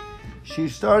studies. She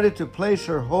started to place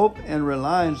her hope and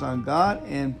reliance on God,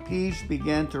 and peace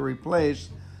began to replace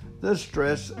the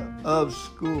stress of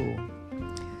school.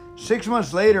 6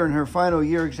 months later, in her final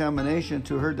year examination,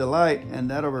 to her delight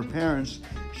and that of her parents,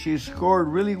 she scored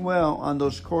really well on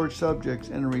those core subjects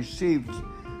and received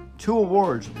 2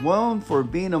 awards, one for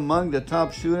being among the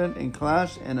top student in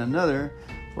class and another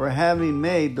for having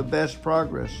made the best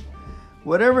progress.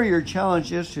 Whatever your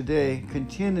challenge is today,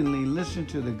 continually listen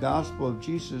to the gospel of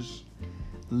Jesus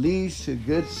leads to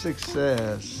good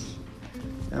success.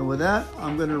 And with that,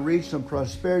 I'm going to read some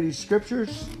prosperity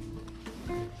scriptures.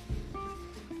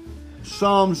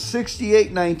 Psalm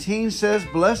 68:19 says,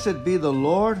 blessed be the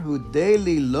Lord who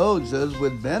daily loads us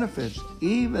with benefits,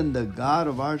 even the God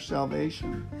of our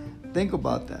salvation. Think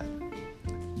about that.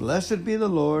 Blessed be the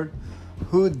Lord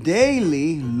who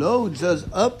daily loads us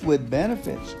up with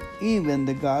benefits, even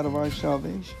the God of our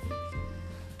salvation.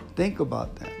 Think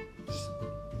about that.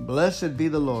 Blessed be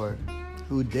the Lord,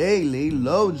 who daily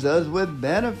loads us with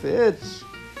benefits,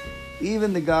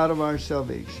 even the God of our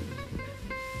salvation.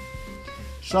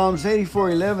 Psalms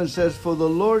 84:11 says, For the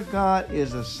Lord God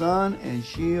is a sun and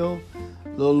shield.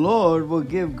 The Lord will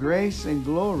give grace and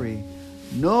glory.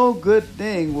 No good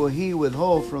thing will he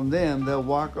withhold from them that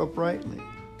walk uprightly.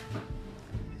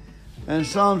 And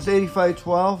Psalms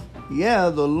 85:12, Yeah,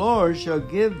 the Lord shall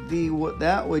give thee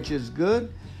that which is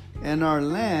good, and our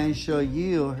land shall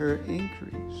yield her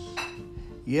increase.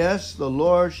 Yes, the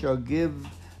Lord shall give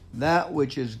that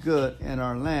which is good, and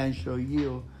our land shall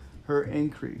yield her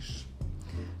increase.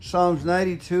 Psalms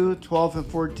 92:12 and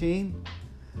 14.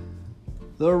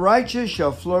 The righteous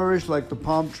shall flourish like the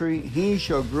palm tree. He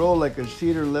shall grow like a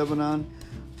cedar in Lebanon.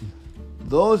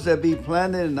 Those that be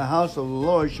planted in the house of the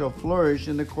Lord shall flourish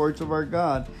in the courts of our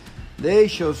God. They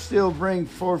shall still bring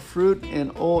forth fruit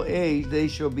in old age. They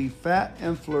shall be fat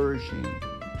and flourishing.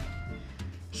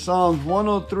 Psalms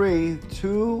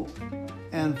 103:2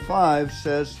 and 5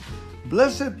 says,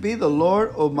 Blessed be the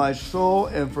Lord, O my soul,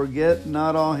 and forget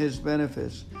not all his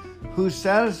benefits, who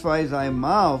satisfies thy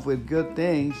mouth with good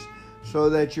things, so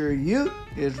that your youth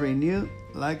is renewed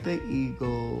like the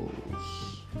eagles.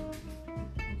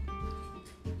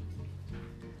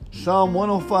 Psalm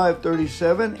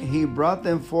 105:37, He brought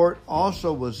them forth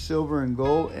also with silver and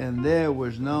gold, and there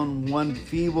was none one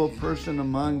feeble person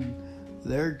among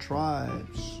their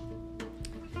tribes.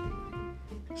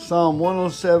 Psalm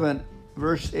 107,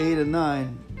 verse 8 and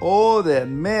 9. Oh, that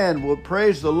men will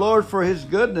praise the Lord for his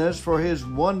goodness, for his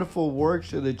wonderful works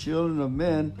to the children of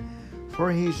men.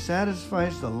 For he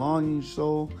satisfies the longing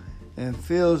soul and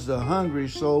fills the hungry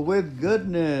soul with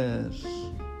goodness.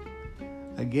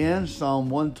 Again, Psalm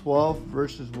 112,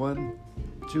 verses 1,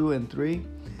 2, and 3.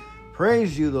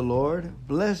 Praise you, the Lord.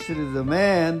 Blessed is the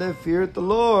man that feareth the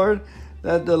Lord,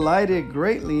 that delighteth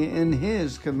greatly in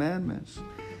his commandments.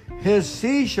 His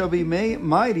seed shall be made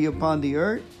mighty upon the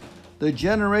earth. The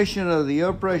generation of the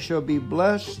upright shall be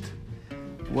blessed.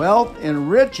 Wealth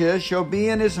and riches shall be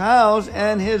in his house,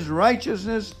 and his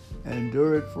righteousness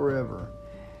endureth forever.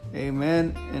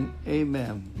 Amen and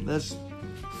amen.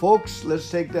 Folks, let's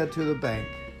take that to the bank.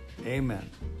 Amen.